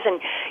ideas and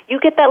you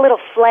get that little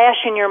flash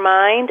in your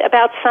mind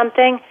about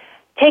something,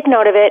 take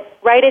note of it,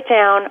 write it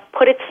down,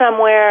 put it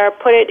somewhere,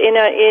 put it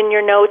in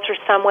your notes or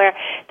somewhere.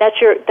 That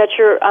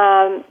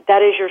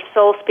is your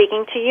soul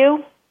speaking to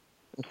you.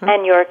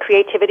 And your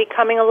creativity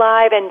coming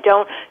alive, and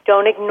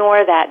don't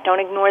ignore that. Don't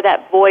ignore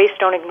that voice.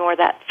 Don't ignore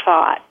that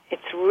thought.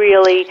 It's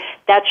really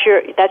that's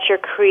your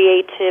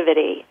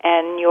creativity,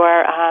 and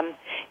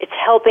it's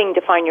helping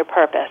define your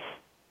purpose.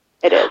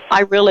 It is.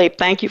 I really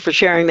thank you for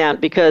sharing that,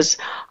 because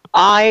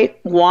I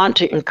want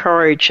to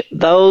encourage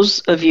those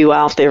of you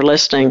out there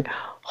listening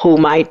who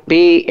might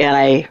be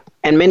and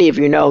many of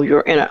you know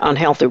you're in an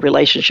unhealthy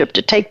relationship,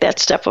 to take that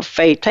step of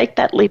faith, take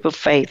that leap of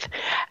faith,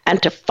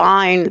 and to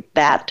find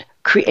that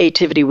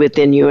creativity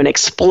within you and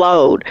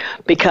explode.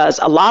 Because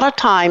a lot of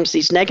times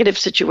these negative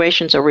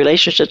situations or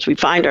relationships we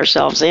find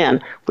ourselves in,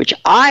 which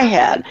I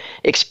had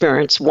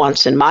experienced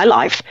once in my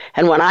life,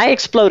 and when I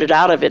exploded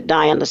out of it,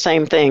 Diane, the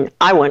same thing,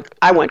 I went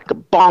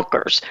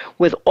bonkers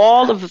with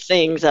all of the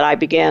things that I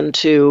began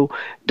to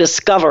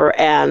discover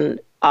and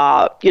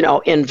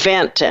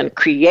invent and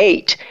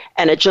create,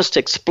 and it just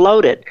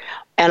exploded.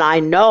 And I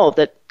know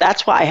that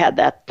that's why I had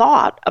that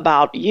thought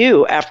about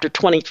you after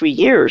 23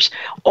 years,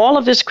 all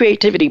of this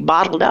creativity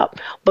bottled up.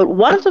 But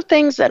one of the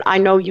things that I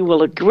know you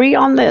will agree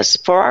on this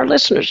for our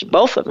listeners,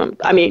 both of them,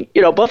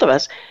 both of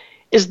us,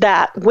 is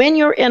that when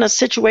you're in a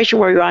situation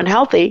where you're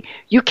unhealthy,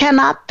 you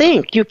cannot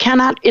think.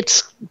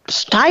 It's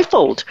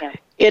stifled. Yeah.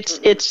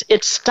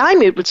 It's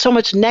stymied with so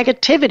much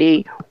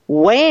negativity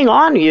weighing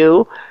on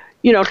you,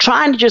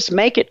 trying to just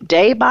make it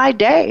day by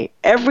day.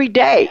 Every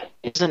day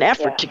is an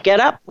effort to get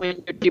up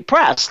when you're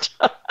depressed.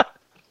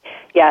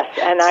 Yes,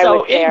 and I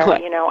was there.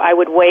 I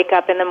would wake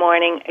up in the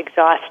morning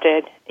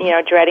exhausted,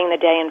 dreading the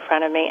day in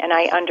front of me, and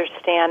I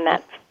understand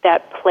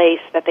that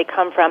place that they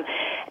come from,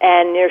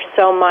 and you're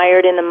so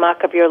mired in the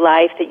muck of your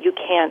life that you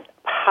can't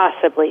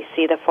possibly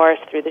see the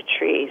forest through the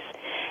trees.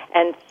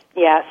 And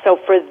so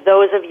for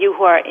those of you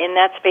who are in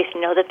that space,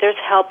 know that there's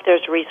help,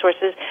 there's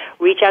resources.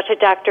 Reach out to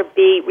Dr.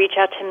 B, reach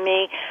out to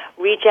me,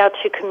 reach out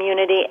to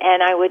community,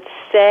 and I would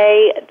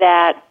say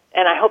that,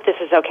 and I hope this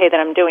is okay that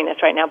I'm doing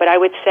this right now, but I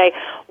would say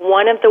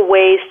one of the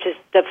ways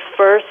the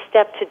first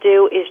step to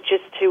do is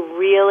just to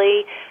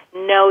really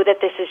know that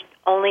this is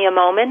only a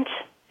moment,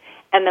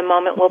 and the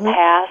moment will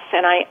pass.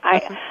 And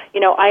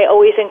I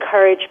always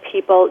encourage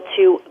people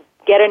to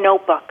get a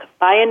notebook,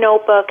 buy a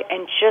notebook,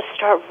 and just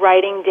start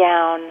writing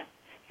down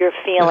your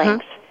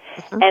feelings.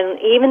 And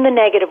even the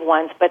negative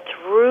ones, but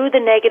through the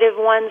negative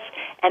ones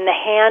and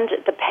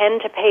the pen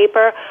to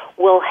paper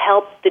will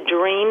help the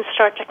dreams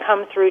start to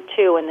come through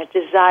too, and the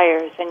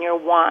desires and your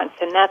wants.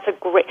 And that's a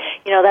great,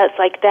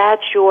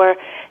 that's your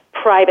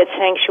private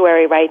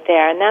sanctuary right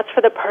there. And that's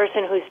for the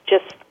person who's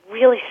just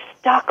really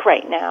stuck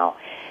right now,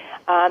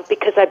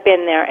 because I've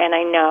been there and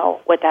I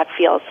know what that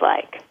feels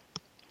like.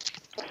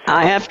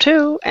 I have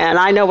too, and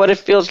I know what it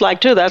feels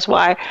like too. That's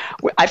why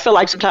I feel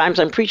like sometimes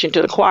I'm preaching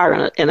to the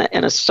choir in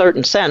a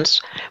certain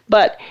sense.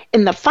 But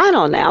in the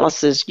final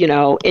analysis,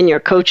 in your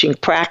coaching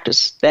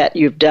practice that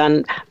you've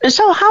done, and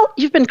so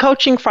you've been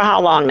coaching for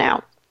how long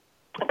now?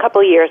 A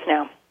couple of years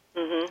now.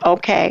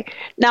 Okay.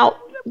 Now,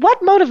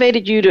 what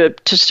motivated you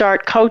to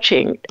start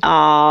coaching?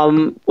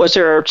 Was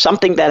there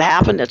something that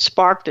happened that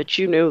sparked that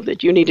you knew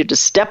that you needed to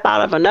step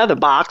out of another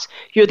box?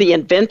 You're the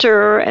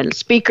inventor and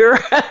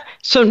speaker,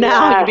 so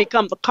now you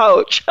become the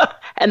coach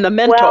and the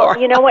mentor. Well,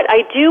 you know what?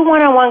 I do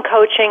one-on-one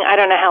coaching. I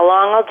don't know how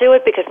long I'll do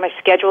it because my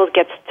schedule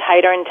gets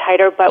tighter and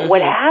tighter. But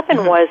what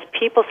happened was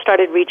people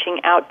started reaching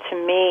out to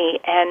me,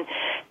 and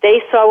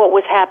they saw what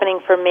was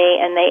happening for me,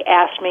 and they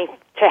asked me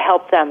to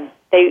help them.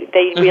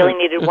 They really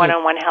needed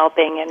one-on-one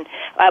helping and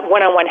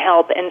one-on-one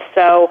help, and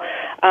so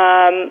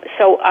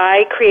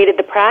I created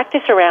the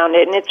practice around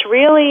it, and it's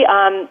really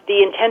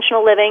the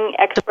intentional living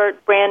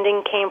expert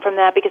branding came from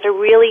that, because I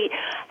really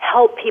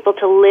help people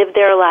to live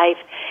their life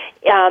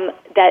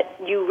that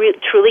you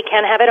truly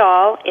can have it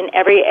all in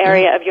every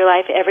area of your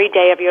life, every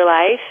day of your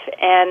life,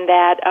 and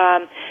that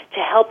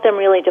to help them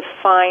really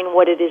define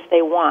what it is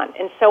they want.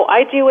 And so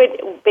I do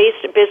it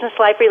based on business,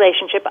 life,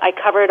 relationship. I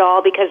cover it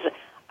all because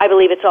I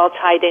believe it's all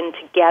tied in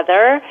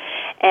together,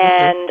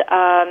 and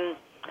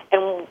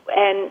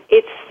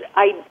it's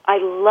I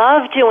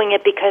love doing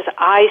it because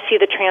I see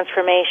the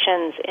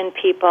transformations in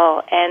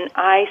people, and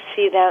I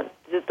see the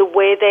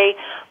way they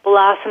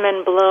blossom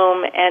and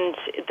bloom, and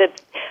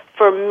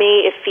for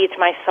me it feeds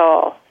my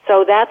soul.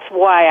 So that's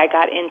why I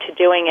got into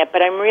doing it.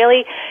 But I'm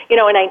really,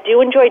 and I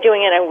do enjoy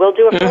doing it. I will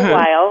do it for a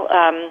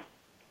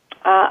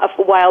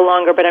while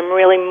longer. But I'm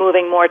really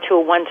moving more to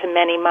a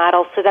one-to-many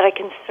model so that I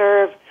can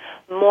serve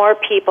more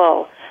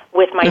people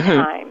with my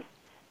time,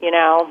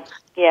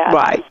 Yeah.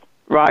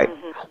 Right.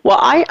 Mm-hmm. Well,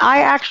 I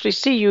actually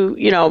see you,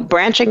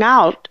 branching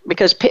out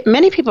because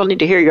many people need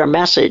to hear your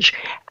message.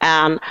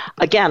 And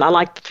again, I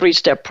like the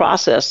 3-step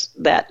process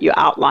that you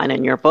outline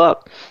in your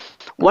book.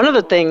 One of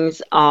the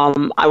things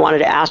I wanted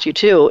to ask you,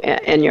 too,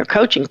 in your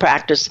coaching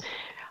practice,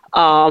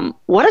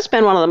 what has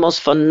been one of the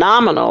most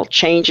phenomenal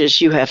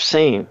changes you have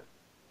seen?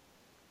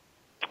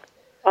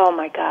 Oh,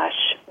 my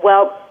gosh.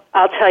 Well,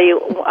 I'll tell you,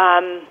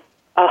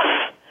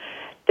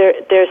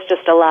 there's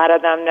just a lot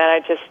of them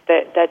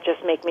that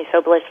just make me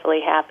so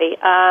blissfully happy.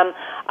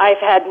 I've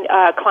had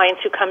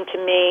clients who come to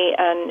me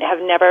and have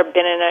never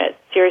been in a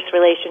serious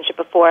relationship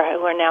before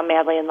who are now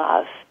madly in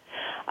love.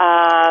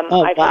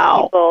 I've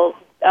had people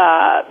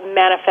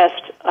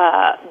manifest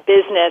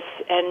business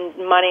and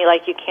money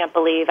like you can't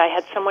believe. I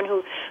had someone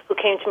who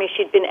came to me.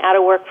 She'd been out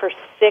of work for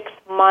 6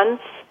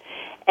 months,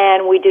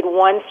 and we did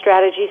one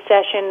strategy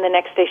session. The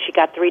next day, she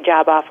got 3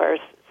 job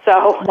offers.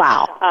 So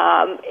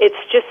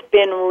it's just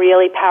been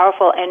really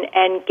powerful,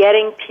 and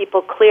getting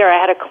people clear. I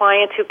had a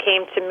client who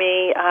came to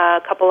me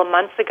a couple of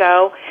months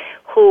ago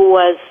who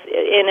was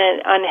in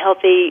an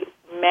unhealthy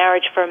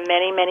marriage for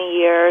many, many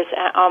years.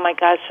 Oh my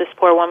gosh, this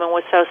poor woman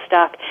was so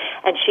stuck,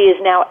 and she is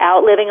now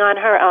out living on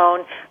her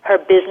own. Her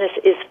business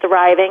is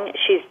thriving.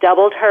 She's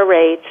doubled her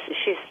rates.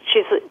 She's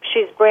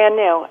brand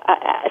new.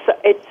 So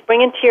it's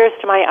bringing tears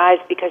to my eyes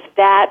because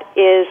that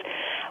is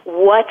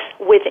what's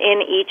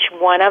within each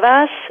one of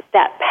us,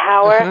 that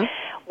power. Mm-hmm.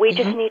 We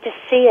just need to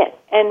see it,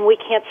 and we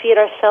can't see it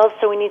ourselves,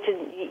 so we need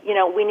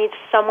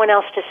someone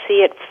else to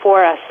see it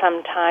for us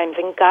sometimes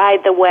and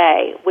guide the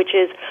way, which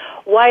is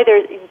why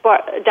there's,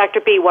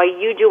 Dr. B, why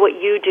you do what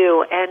you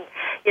do, and,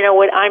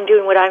 what I'm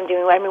doing.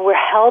 I mean, we're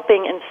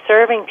helping and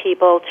serving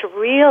people to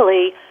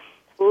really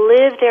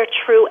live their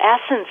true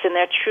essence and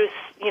their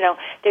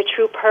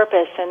true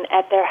purpose and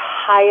at their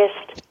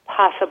highest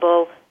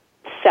possible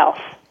self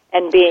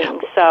and being.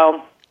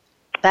 So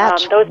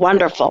that's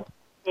wonderful.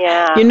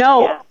 Yeah.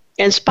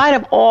 In spite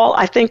of all,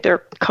 I think there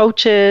are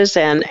coaches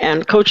and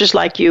coaches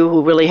like you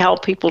who really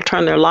help people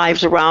turn their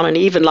lives around. And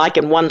even like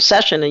in one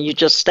session, and you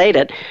just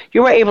stated,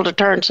 you were able to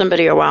turn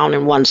somebody around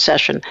in one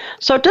session.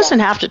 So it doesn't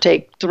have to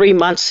take 3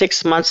 months,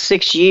 6 months,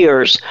 6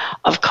 years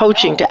of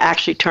coaching to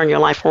actually turn your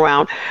life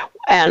around.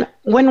 And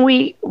when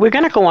we're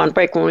going to go on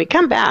break, when we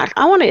come back,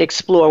 I want to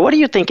explore, what do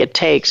you think it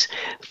takes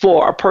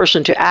for a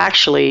person to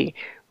actually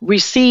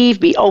receive,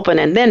 be open,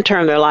 and then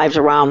turn their lives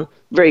around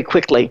very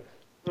quickly?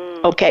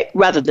 Okay,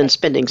 rather than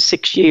spending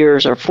 6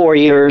 years or 4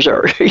 years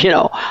or,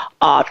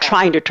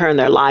 trying to turn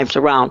their lives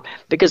around.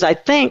 Because I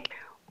think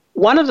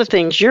one of the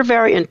things, you're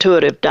very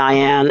intuitive,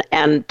 Diane,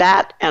 and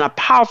a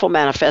powerful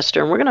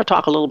manifester, and we're going to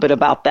talk a little bit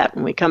about that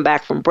when we come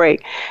back from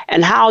break,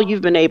 and how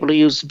you've been able to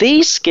use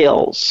these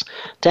skills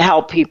to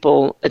help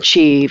people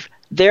achieve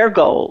their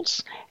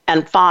goals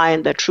and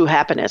find their true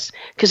happiness.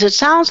 Because it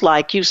sounds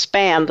like you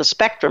span the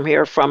spectrum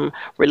here from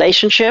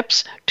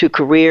relationships to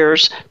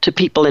careers to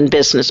people in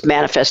business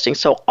manifesting.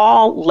 So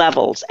all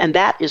levels, and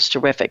that is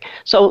terrific.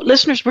 So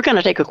listeners, we're going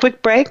to take a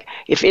quick break.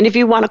 If any of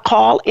you want to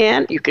call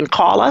in, you can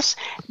call us,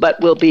 but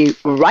we'll be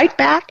right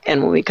back.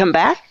 And when we come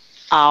back,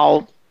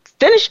 I'll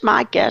finish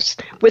my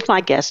guest,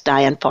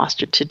 Diane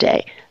Foster,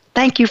 today.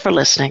 Thank you for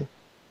listening.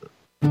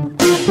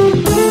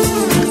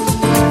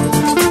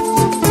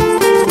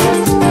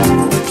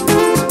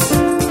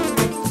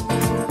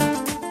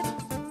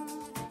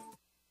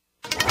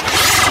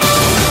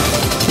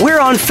 We're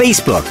on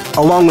Facebook,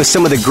 along with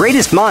some of the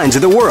greatest minds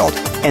of the world,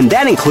 and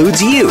that includes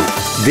you.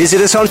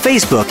 Visit us on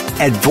Facebook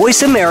at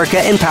Voice America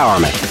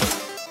Empowerment.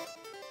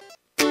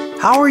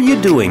 How are you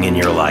doing in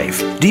your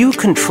life? Do you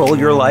control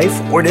your life,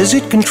 or does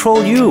it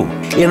control you?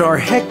 In our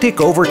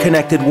hectic,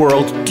 over-connected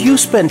world, do you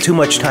spend too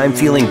much time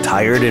feeling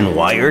tired and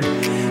wired?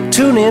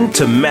 Tune in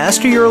to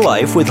Master Your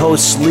Life with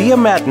hosts Leah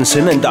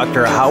Mattinson and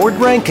Dr. Howard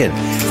Rankin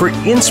for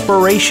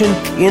inspiration,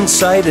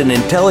 insight, and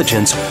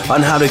intelligence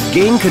on how to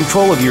gain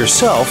control of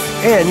yourself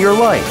and your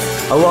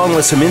life. Along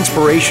with some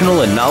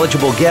inspirational and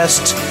knowledgeable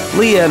guests,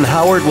 Leah and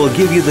Howard will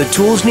give you the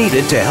tools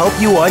needed to help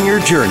you on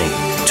your journey.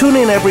 Tune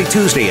in every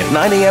Tuesday at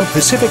 9 a.m.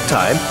 Pacific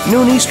Time,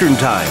 noon Eastern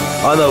Time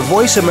on the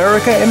Voice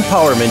America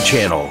Empowerment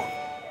Channel.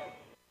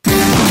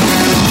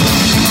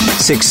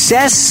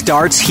 Success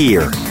starts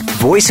here.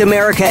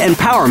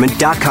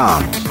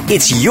 VoiceAmericaEmpowerment.com.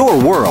 It's your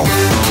world.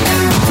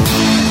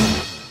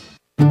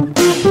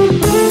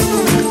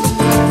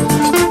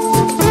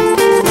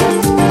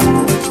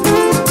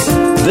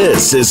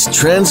 This is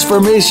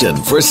Transformation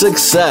for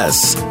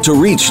Success. To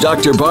reach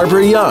Dr.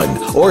 Barbara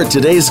Young or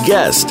today's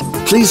guest,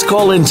 please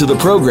call into the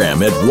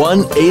program at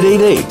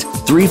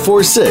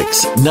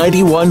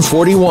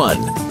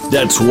 1-888-346-9141.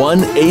 That's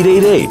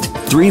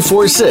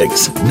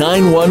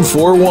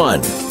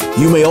 1-888-346-9141.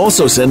 You may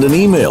also send an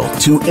email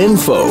to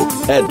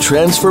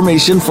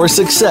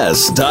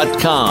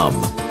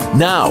info@transformationforsuccess.com.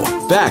 Now,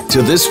 back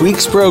to this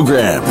week's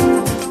program.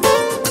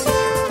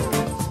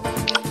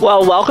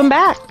 Well, welcome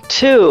back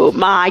to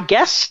my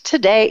guest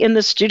today in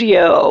the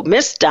studio,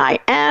 Miss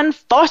Diane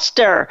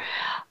Foster.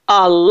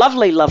 a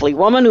lovely, lovely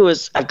woman who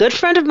is a good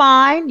friend of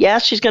mine.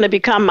 Yes, she's going to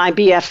become my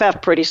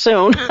BFF pretty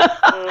soon.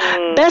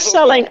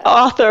 Best-selling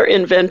author,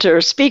 inventor,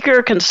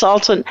 speaker,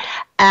 consultant,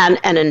 and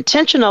an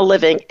intentional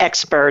living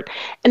expert.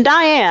 And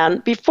Diane,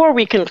 before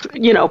we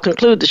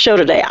conclude the show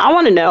today, I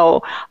want to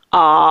know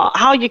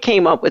how you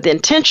came up with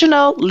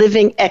intentional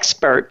living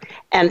expert,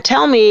 and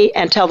tell me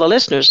and tell the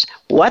listeners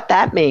what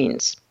that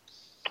means.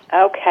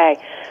 Okay.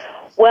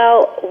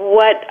 Well,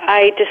 what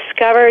I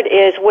discovered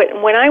is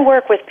when I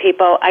work with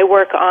people, I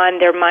work on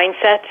their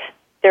mindsets,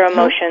 their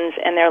emotions,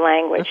 and their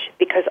language,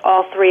 because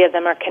all three of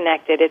them are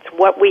connected. It's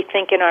what we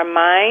think in our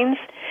minds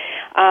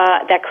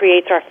that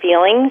creates our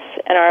feelings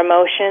and our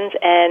emotions,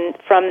 and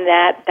from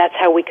that's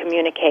how we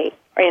communicate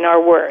in our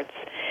words.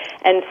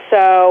 And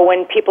so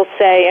when people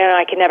say,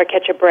 I can never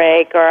catch a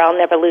break, or I'll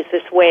never lose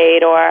this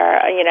weight, or,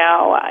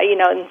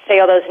 and say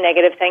all those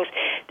negative things,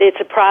 it's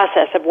a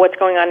process of what's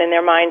going on in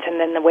their minds and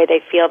then the way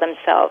they feel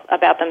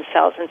about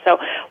themselves. And so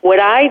what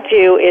I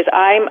do is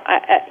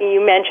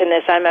you mentioned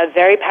this, I'm a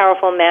very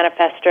powerful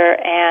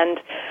manifester and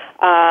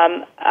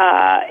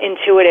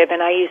intuitive,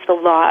 and I use the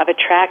law of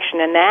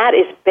attraction, and that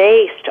is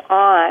based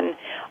on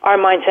our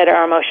mindset,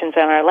 our emotions,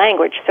 and our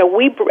language. So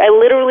I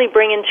literally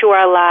bring into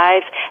our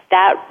lives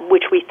that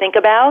which we think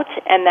about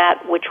and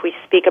that which we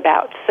speak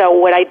about. So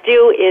what I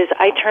do is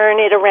I turn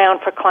it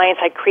around for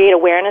clients. I create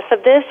awareness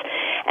of this,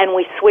 and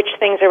we switch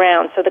things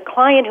around. So the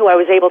client who I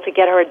was able to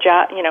get her a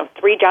job,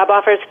 3 job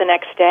offers the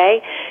next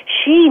day,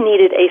 she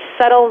needed a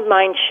subtle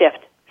mind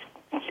shift.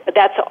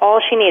 That's all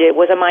she needed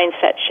was a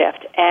mindset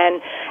shift.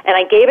 And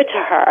I gave it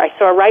to her. I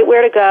saw right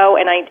where to go,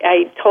 and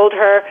I told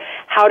her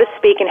how to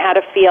speak and how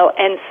to feel.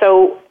 And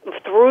so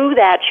through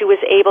that, she was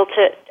able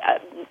to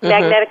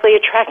magnetically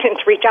attract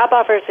 3 job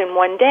offers in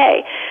one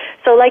day.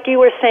 So like you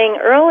were saying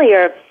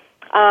earlier,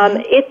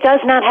 it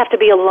does not have to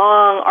be a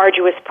long,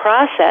 arduous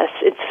process.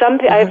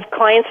 I have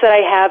clients that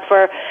I have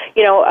for,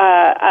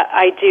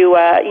 I do,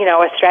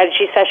 a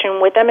strategy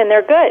session with them, and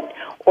they're good.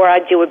 Or I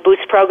do a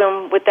boost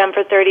program with them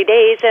for 30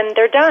 days, and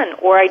they're done.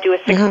 Or I do a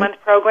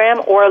 6-month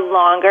program or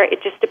longer.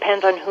 It just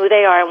depends on who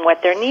they are and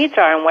what their needs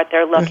are and what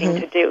they're looking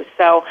to do.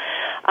 So,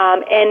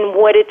 and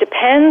what it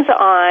depends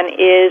on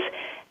is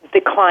the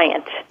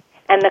client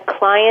and the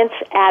client's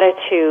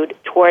attitude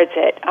towards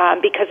it,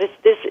 because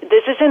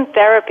this isn't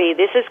therapy.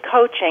 This is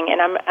coaching,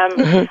 and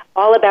I'm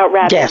all about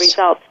rapid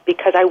results,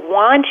 because I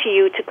want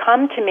you to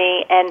come to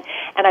me and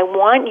I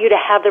want you to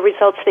have the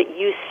results that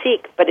you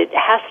seek. But it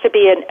has to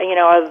be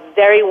a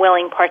very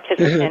willing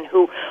participant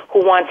who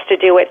wants to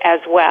do it as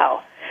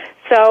well.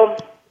 So,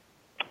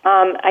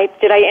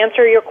 did I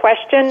answer your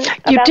question?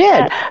 You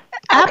did. That?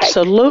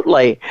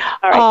 Absolutely.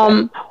 Okay.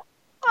 All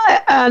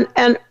right.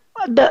 And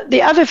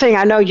the other thing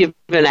I know you've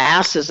been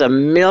asked is a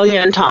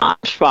million times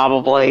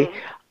probably,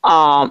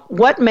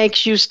 what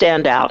makes you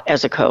stand out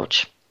as a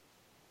coach?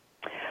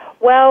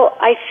 Well,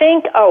 I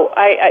think,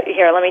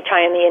 here, let me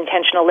tie in the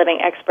intentional living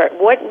expert.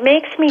 What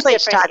makes me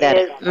different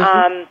is,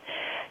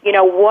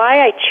 why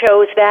I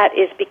chose that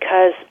is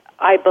because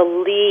I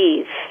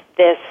believe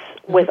this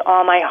with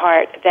all my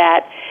heart,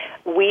 that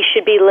we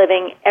should be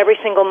living every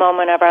single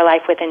moment of our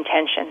life with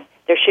intention.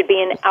 There should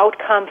be an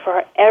outcome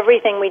for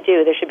everything we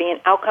do. There should be an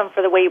outcome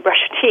for the way you brush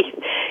your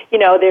teeth.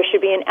 There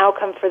should be an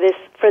outcome for this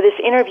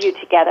interview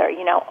together.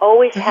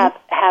 Always have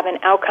an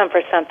outcome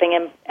for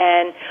something,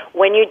 and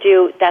when you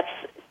do,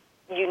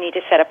 you need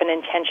to set up an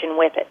intention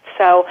with it.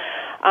 So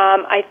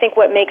I think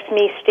what makes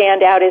me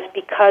stand out is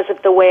because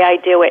of the way I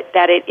do it,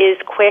 that it is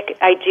quick.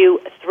 I do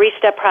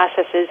 3-step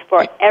processes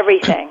for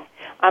everything.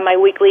 On my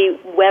weekly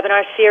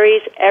webinar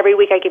series, every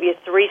week I give you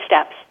 3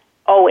 steps.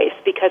 Always,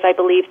 because I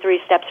believe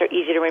 3 steps are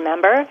easy to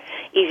remember,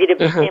 easy to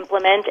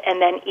implement,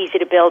 and then easy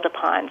to build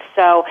upon.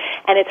 So,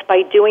 and it's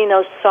by doing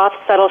those soft,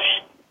 subtle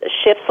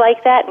shifts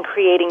like that and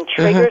creating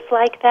triggers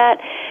like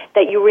that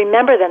you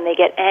remember them. They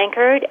get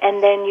anchored,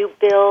 and then you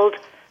build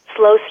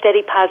slow,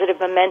 steady, positive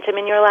momentum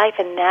in your life,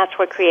 and that's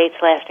what creates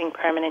lasting,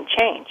 permanent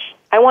change.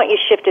 I want you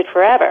shifted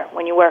forever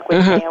when you work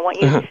with me. I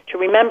want you to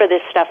remember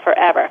this stuff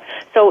forever.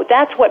 So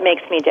that's what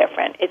makes me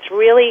different. It's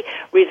really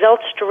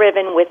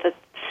results-driven with the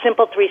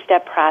simple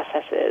 3-step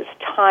processes,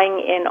 tying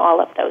in all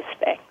of those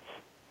things.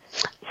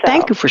 So.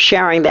 Thank you for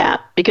sharing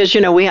that, because,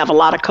 we have a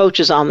lot of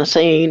coaches on the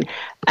scene,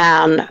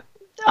 and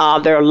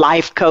there are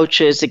life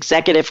coaches,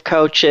 executive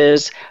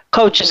coaches,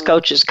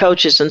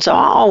 coaches, and so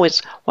I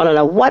always want to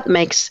know what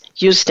makes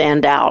you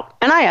stand out.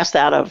 And I ask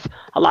that of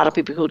a lot of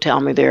people who tell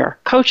me they're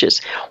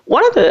coaches.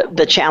 One of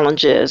the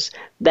challenges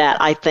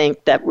that I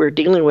think that we're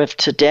dealing with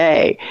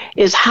today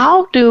is,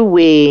 how do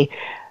we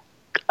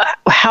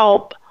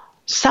help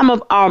some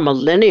of our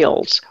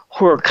millennials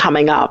who are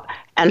coming up,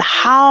 and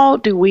how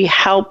do we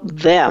help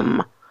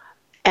them?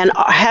 And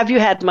have you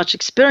had much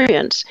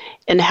experience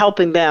in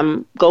helping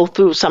them go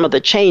through some of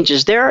the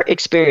changes they're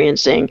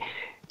experiencing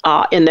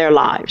in their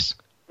lives?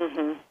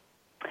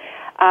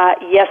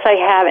 Yes, I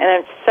have,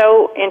 and it's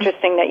so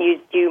interesting that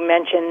you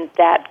mentioned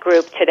that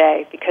group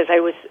today, because I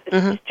was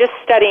just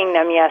studying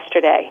them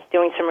yesterday,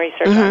 doing some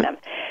research on them.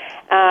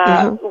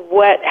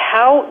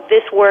 How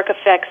this work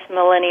affects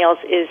millennials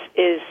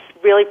is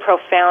really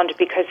profound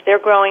because they're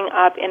growing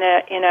up in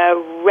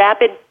a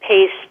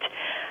rapid-paced,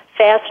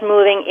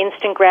 fast-moving,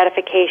 instant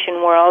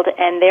gratification world,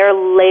 and they're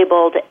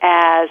labeled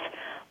as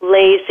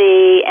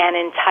lazy and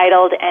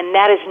entitled, and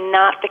that is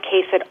not the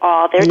case at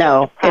all. They're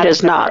no, it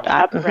is not.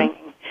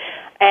 Upbringing.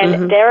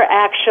 And they're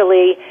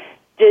actually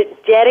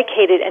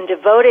dedicated and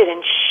devoted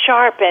and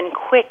sharp and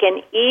quick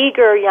and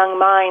eager young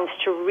minds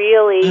to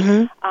really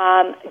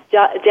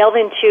delve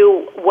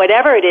into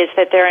whatever it is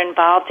that they're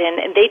involved in,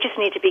 and they just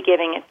need to be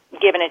given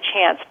a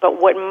chance.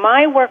 But what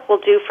my work will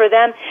do for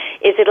them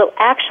is it'll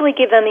actually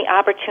give them the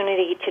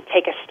opportunity to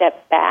take a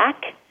step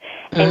back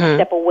and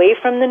step away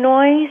from the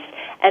noise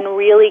and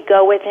really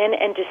go within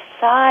and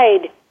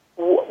decide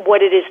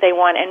what it is they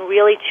want and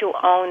really to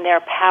own their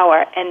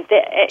power. And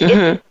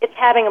it's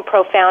having a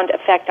profound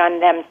effect on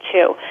them,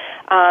 too,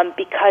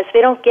 because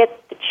they don't get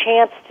the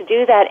chance to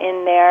do that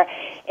in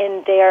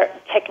their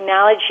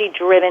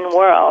technology-driven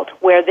world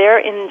where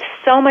they're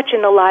so much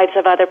in the lives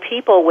of other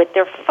people with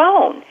their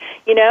phone,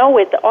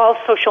 with all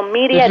social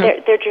media.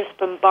 They're just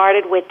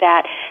bombarded with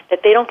that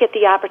they don't get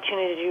the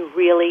opportunity to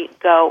really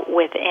go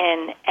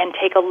within and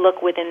take a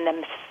look within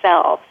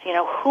themselves.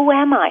 Who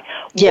am I?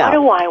 Yeah. What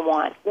do I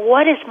want?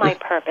 What is my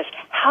purpose?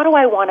 How do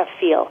I want to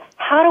feel?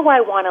 How do I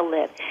want to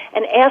live?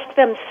 And ask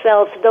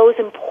themselves those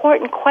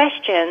important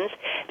questions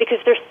because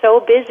they're so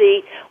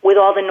busy with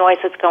all the noise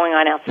that's going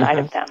on outside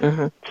of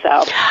them.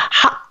 So,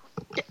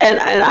 and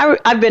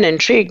I've been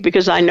intrigued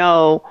because I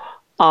know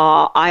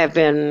I have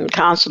been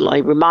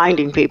constantly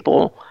reminding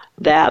people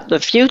that the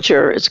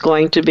future is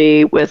going to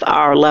be with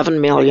our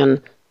 11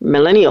 million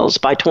millennials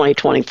by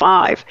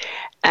 2025.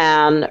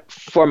 And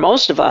for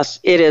most of us,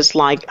 it is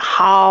like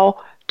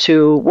how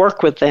to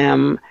work with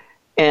them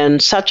in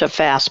such a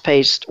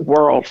fast-paced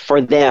world for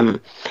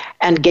them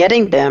and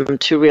getting them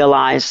to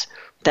realize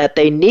that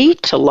they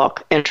need to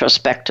look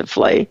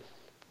introspectively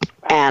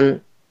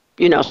and,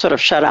 sort of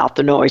shut out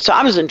the noise. So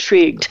I was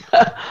intrigued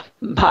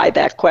by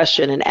that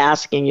question and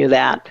asking you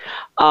that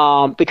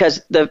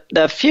because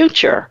the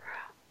future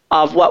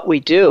of what we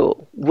do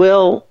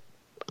will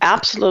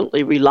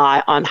absolutely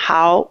rely on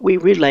how we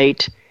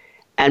relate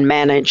and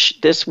manage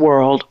this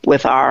world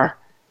with our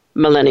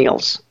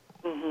millennials.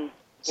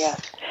 Yeah.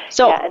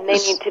 And they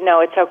need to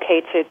know it's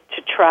okay to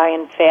try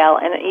and fail.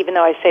 And even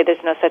though I say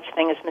there's no such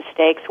thing as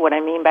mistakes, what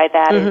I mean by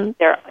that is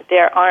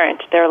there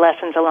aren't. There are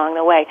lessons along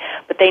the way.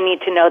 But they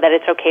need to know that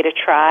it's okay to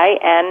try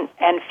and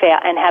fail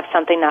and have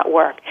something not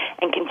work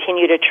and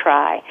continue to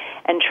try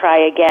and try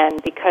again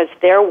because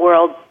their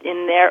world,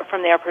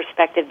 from their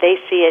perspective, they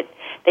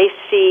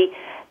see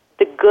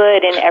the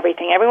good in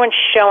everything. Everyone's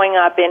showing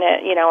up in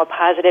a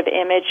positive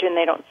image, and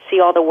they don't see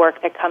all the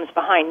work that comes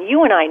behind.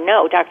 You and I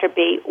know, Dr.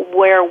 B,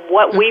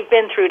 what we've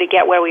been through to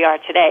get where we are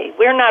today.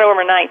 We're not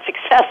overnight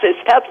successes,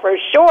 that's for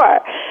sure.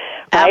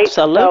 Right?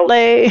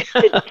 Absolutely.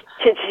 So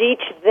to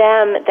teach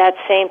them that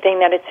same thing,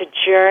 that it's a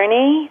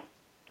journey,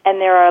 and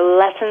there are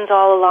lessons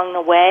all along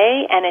the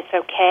way, and it's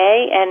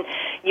okay, and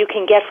you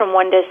can get from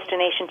one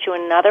destination to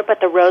another, but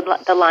the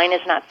line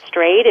is not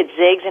straight. It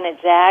zigs and it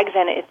zags,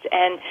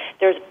 and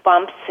there's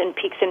bumps and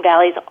peaks and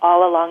valleys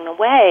all along the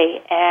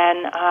way,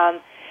 and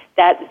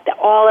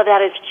all of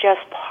that is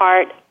just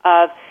part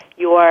of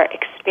your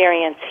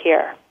experience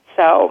here.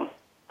 So,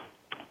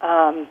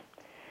 I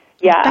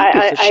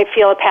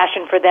feel a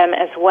passion for them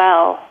as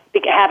well,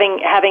 having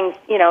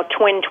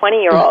twin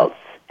 20-year-olds,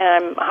 and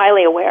I'm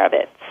highly aware of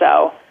it.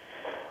 So,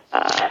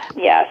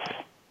 yes.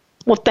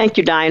 Well, thank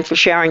you, Diane, for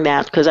sharing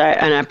that because I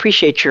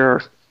appreciate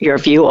your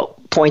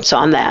viewpoints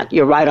on that.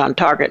 You're right on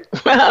target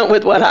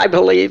with what I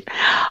believe.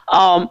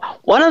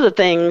 One of the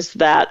things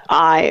that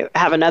I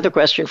have another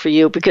question for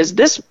you because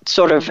this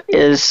sort of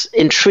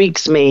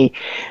intrigues me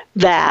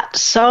that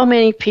so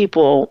many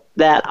people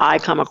that I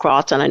come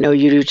across, and I know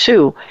you do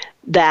too,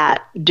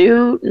 that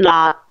do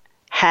not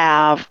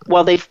have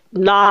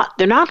they're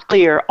not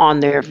clear on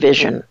their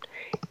vision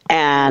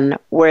and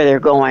where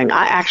they're going.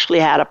 I actually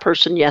had a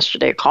person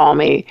yesterday call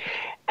me,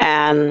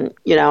 and,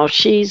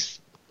 she's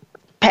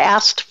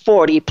past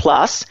 40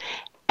 plus,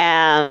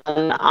 and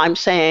I'm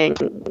saying,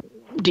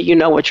 do you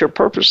know what your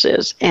purpose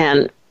is?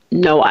 And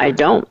no, I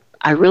don't.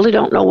 I really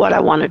don't know what I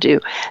want to do.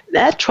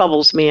 That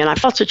troubles me, and I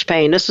felt such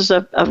pain. This is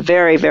a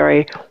very,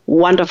 very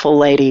wonderful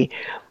lady,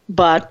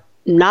 but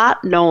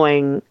not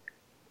knowing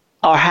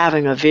or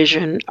having a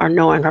vision or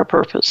knowing her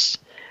purpose.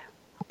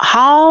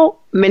 How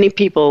many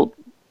people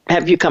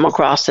have you come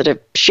across that have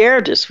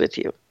shared this with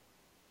you?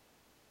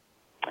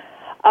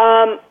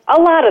 A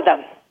lot of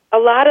them,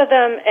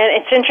 and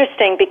it's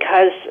interesting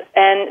because,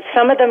 and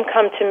some of them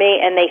come to me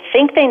and they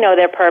think they know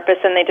their purpose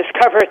and they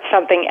discover it's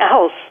something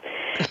else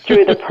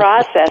through the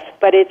process.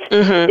 But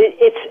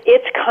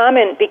it's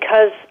common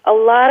because a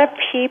lot of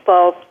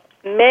people,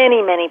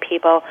 many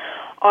people,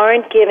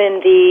 aren't given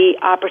the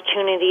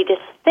opportunity to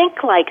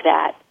think like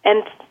that,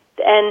 and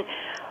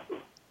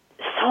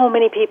so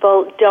many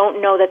people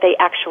don't know that they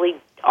actually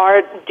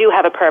do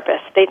have a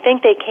purpose. They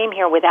think they came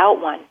here without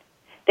one.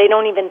 They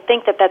don't even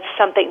think that that's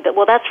something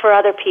that's for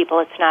other people,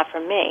 it's not for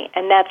me.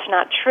 And that's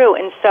not true.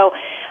 And so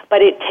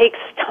but it takes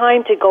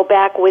time to go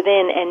back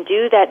within and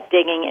do that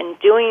digging and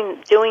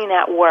doing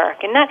that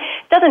work. And that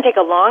doesn't take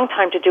a long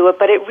time to do it,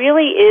 but it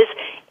really is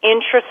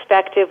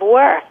introspective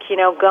work,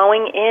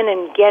 going in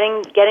and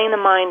getting the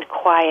mind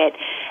quiet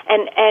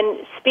and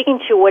speaking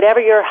to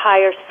whatever your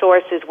higher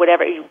source is,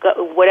 whatever you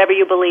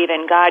believe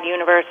in, God,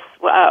 universe,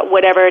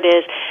 whatever it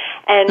is,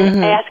 and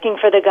asking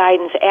for the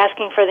guidance,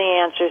 asking for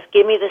the answers,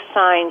 give me the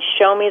signs,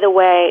 show me the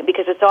way,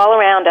 because it's all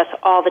around us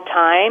all the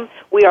time.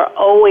 We are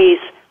always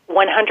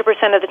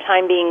 100% of the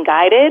time being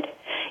guided,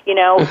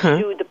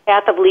 to the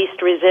path of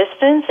least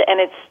resistance,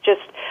 and it's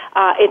just,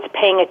 it's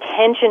paying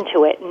attention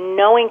to it,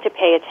 knowing to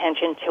pay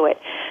attention to it.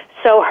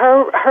 So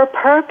her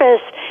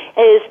purpose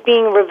is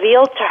being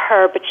revealed to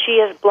her, but she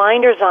has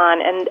blinders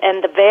on,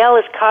 and the veil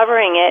is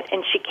covering it,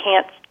 and she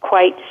can't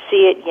quite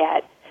see it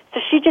yet. So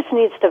she just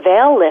needs the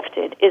veil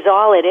lifted, is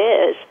all it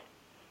is.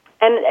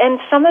 And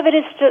some of it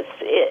is just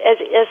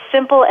as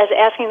simple as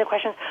asking the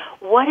questions,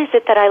 what is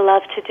it that I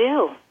love to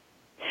do?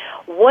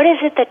 What is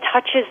it that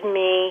touches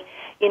me,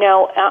 in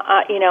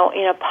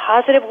a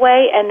positive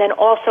way and then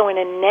also in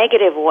a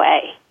negative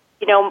way?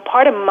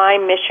 Part of my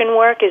mission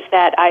work is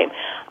that I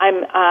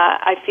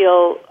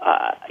feel,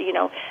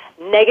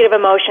 negative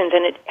emotions,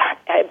 and it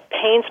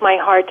pains my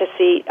heart to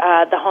see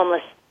the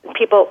homeless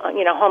people,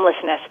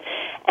 homelessness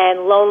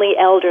and lonely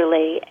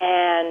elderly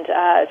and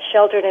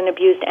sheltered and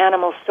abused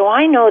animals. So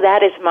I know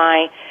that is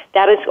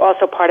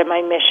also part of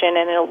my mission,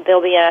 and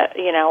there'll be a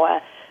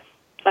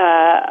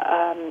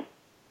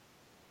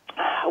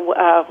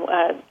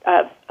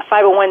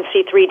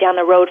 501c3 down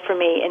the road for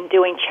me in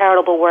doing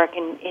charitable work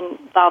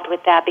involved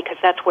with that, because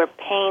that's where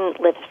pain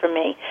lives for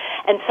me.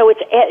 And so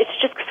it's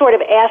just sort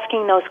of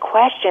asking those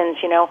questions,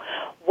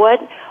 what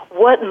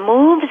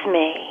moves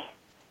me?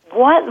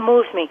 What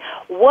moves me?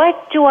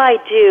 What do I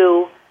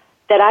do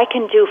that I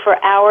can do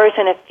for hours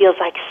and it feels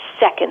like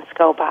seconds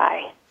go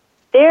by?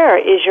 There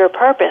is your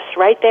purpose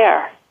right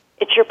there.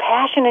 It's your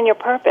passion and your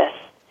purpose.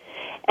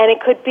 And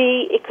it could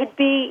be,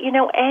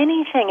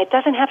 anything. It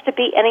doesn't have to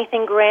be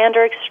anything grand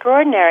or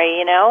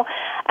extraordinary, A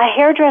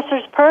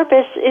hairdresser's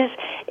purpose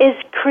is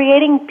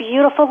creating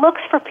beautiful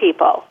looks for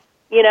people,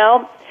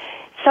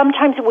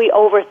 Sometimes we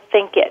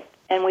overthink it,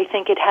 and we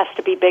think it has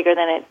to be bigger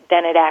than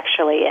it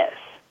actually is.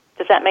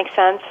 Does that make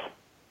sense?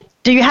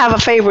 Do you have a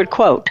favorite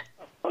quote?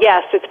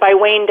 Yes, it's by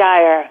Wayne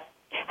Dyer.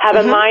 Have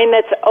a mind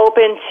that's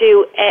open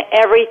to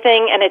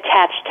everything and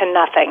attached to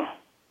nothing.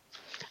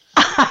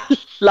 I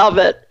love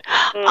it.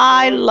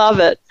 I love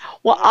it.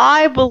 Well,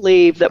 I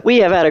believe that we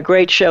have had a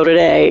great show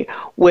today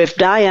with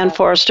Diane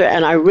Forrester,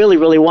 and I really,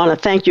 really want to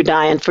thank you,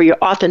 Diane, for your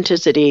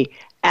authenticity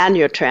and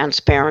your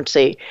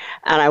transparency.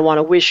 And I want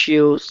to wish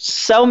you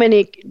so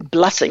many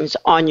blessings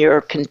on your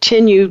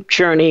continued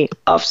journey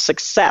of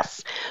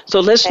success.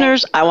 So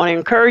listeners, I want to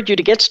encourage you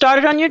to get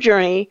started on your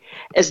journey.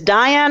 As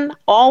Diane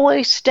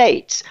always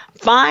states,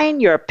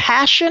 find your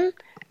passion,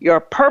 your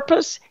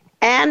purpose,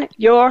 and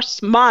your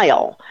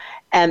smile.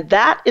 And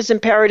that is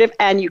imperative.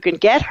 And you can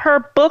get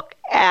her book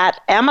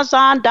at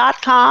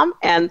Amazon.com.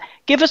 And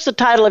give us the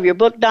title of your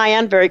book,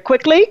 Diane, very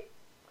quickly.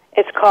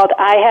 It's called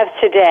I Have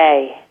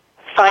Today.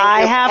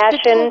 Find your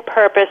passion,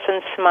 purpose,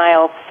 and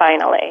smile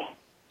finally.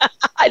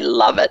 I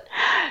love it.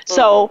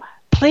 So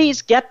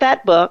please get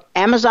that book,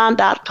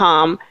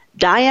 Amazon.com,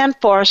 Diane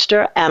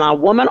Forrester and A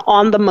Woman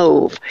on the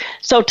Move.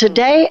 So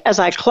today, as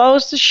I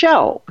close the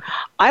show,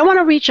 I want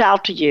to reach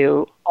out to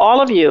you,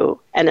 all of you,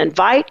 and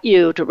invite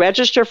you to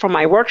register for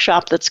my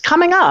workshop that's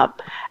coming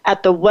up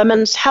at the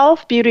Women's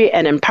Health, Beauty,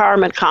 and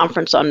Empowerment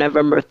Conference on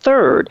November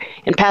 3rd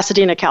in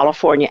Pasadena,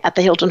 California at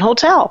the Hilton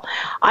Hotel.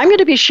 I'm going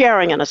to be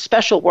sharing in a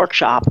special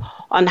workshop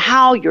on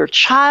how your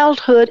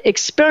childhood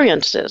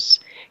experiences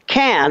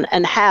can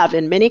and have,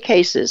 in many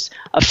cases,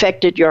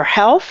 affected your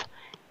health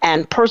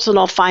and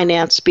personal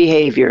finance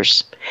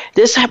behaviors.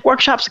 This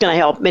workshop is going to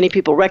help many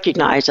people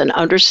recognize and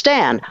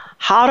understand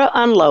how to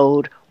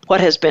unload what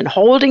has been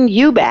holding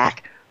you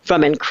back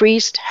from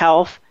increased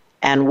health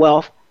and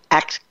wealth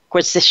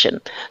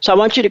acquisition. So I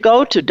want you to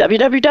go to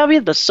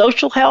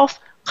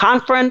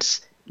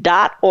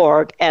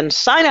www.thesocialhealthconference.org and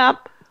sign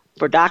up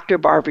for Dr.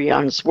 Barbara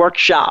Young's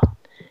workshop.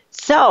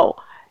 So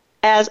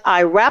as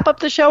I wrap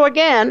up the show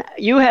again,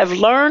 you have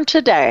learned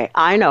today,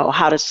 I know,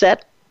 how to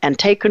set and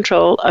take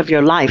control of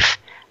your life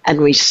and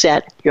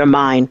reset your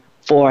mind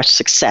for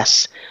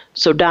success.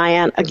 So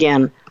Diane,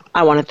 again,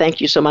 I want to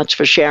thank you so much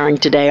for sharing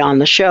today on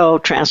the show,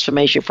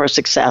 Transformation for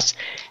Success.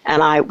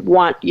 And I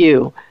want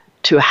you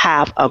to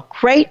have a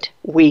great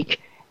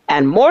week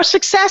and more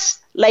success,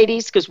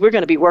 ladies, because we're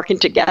going to be working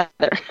together.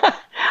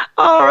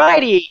 All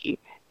righty.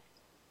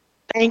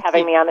 Thank you.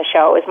 Having me on the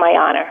show. It was my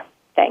honor.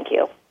 Thank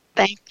you.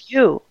 Thank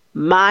you.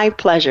 My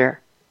pleasure.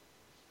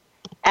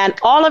 And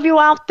all of you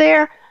out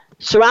there,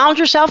 surround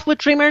yourself with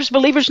dreamers,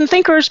 believers, and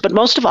thinkers, but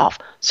most of all,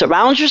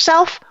 surround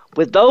yourself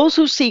with those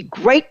who see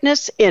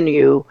greatness in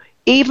you,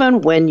 even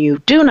when you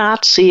do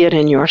not see it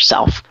in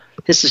yourself.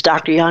 This is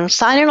Dr. Young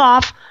signing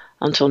off.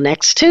 Until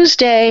next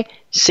Tuesday,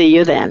 see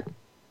you then.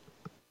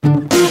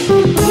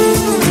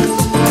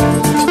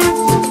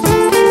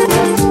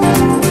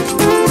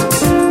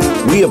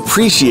 We We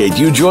appreciate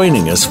you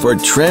joining us for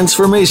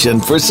Transformation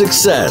for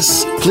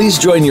Success. Please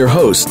join your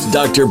host,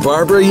 Dr.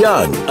 Barbara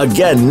Young,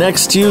 again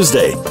next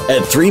Tuesday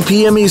at 3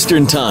 p.m.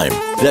 Eastern Time.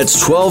 That's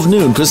 12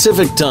 noon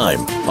Pacific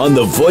Time on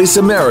the Voice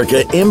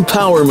America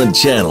Empowerment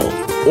Channel.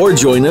 Or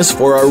join us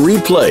for our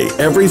replay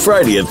every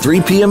Friday at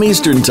 3 p.m.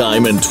 Eastern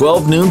Time and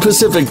 12 noon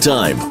Pacific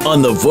Time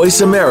on the Voice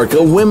America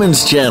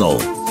Women's Channel.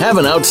 Have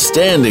an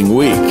outstanding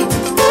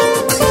week.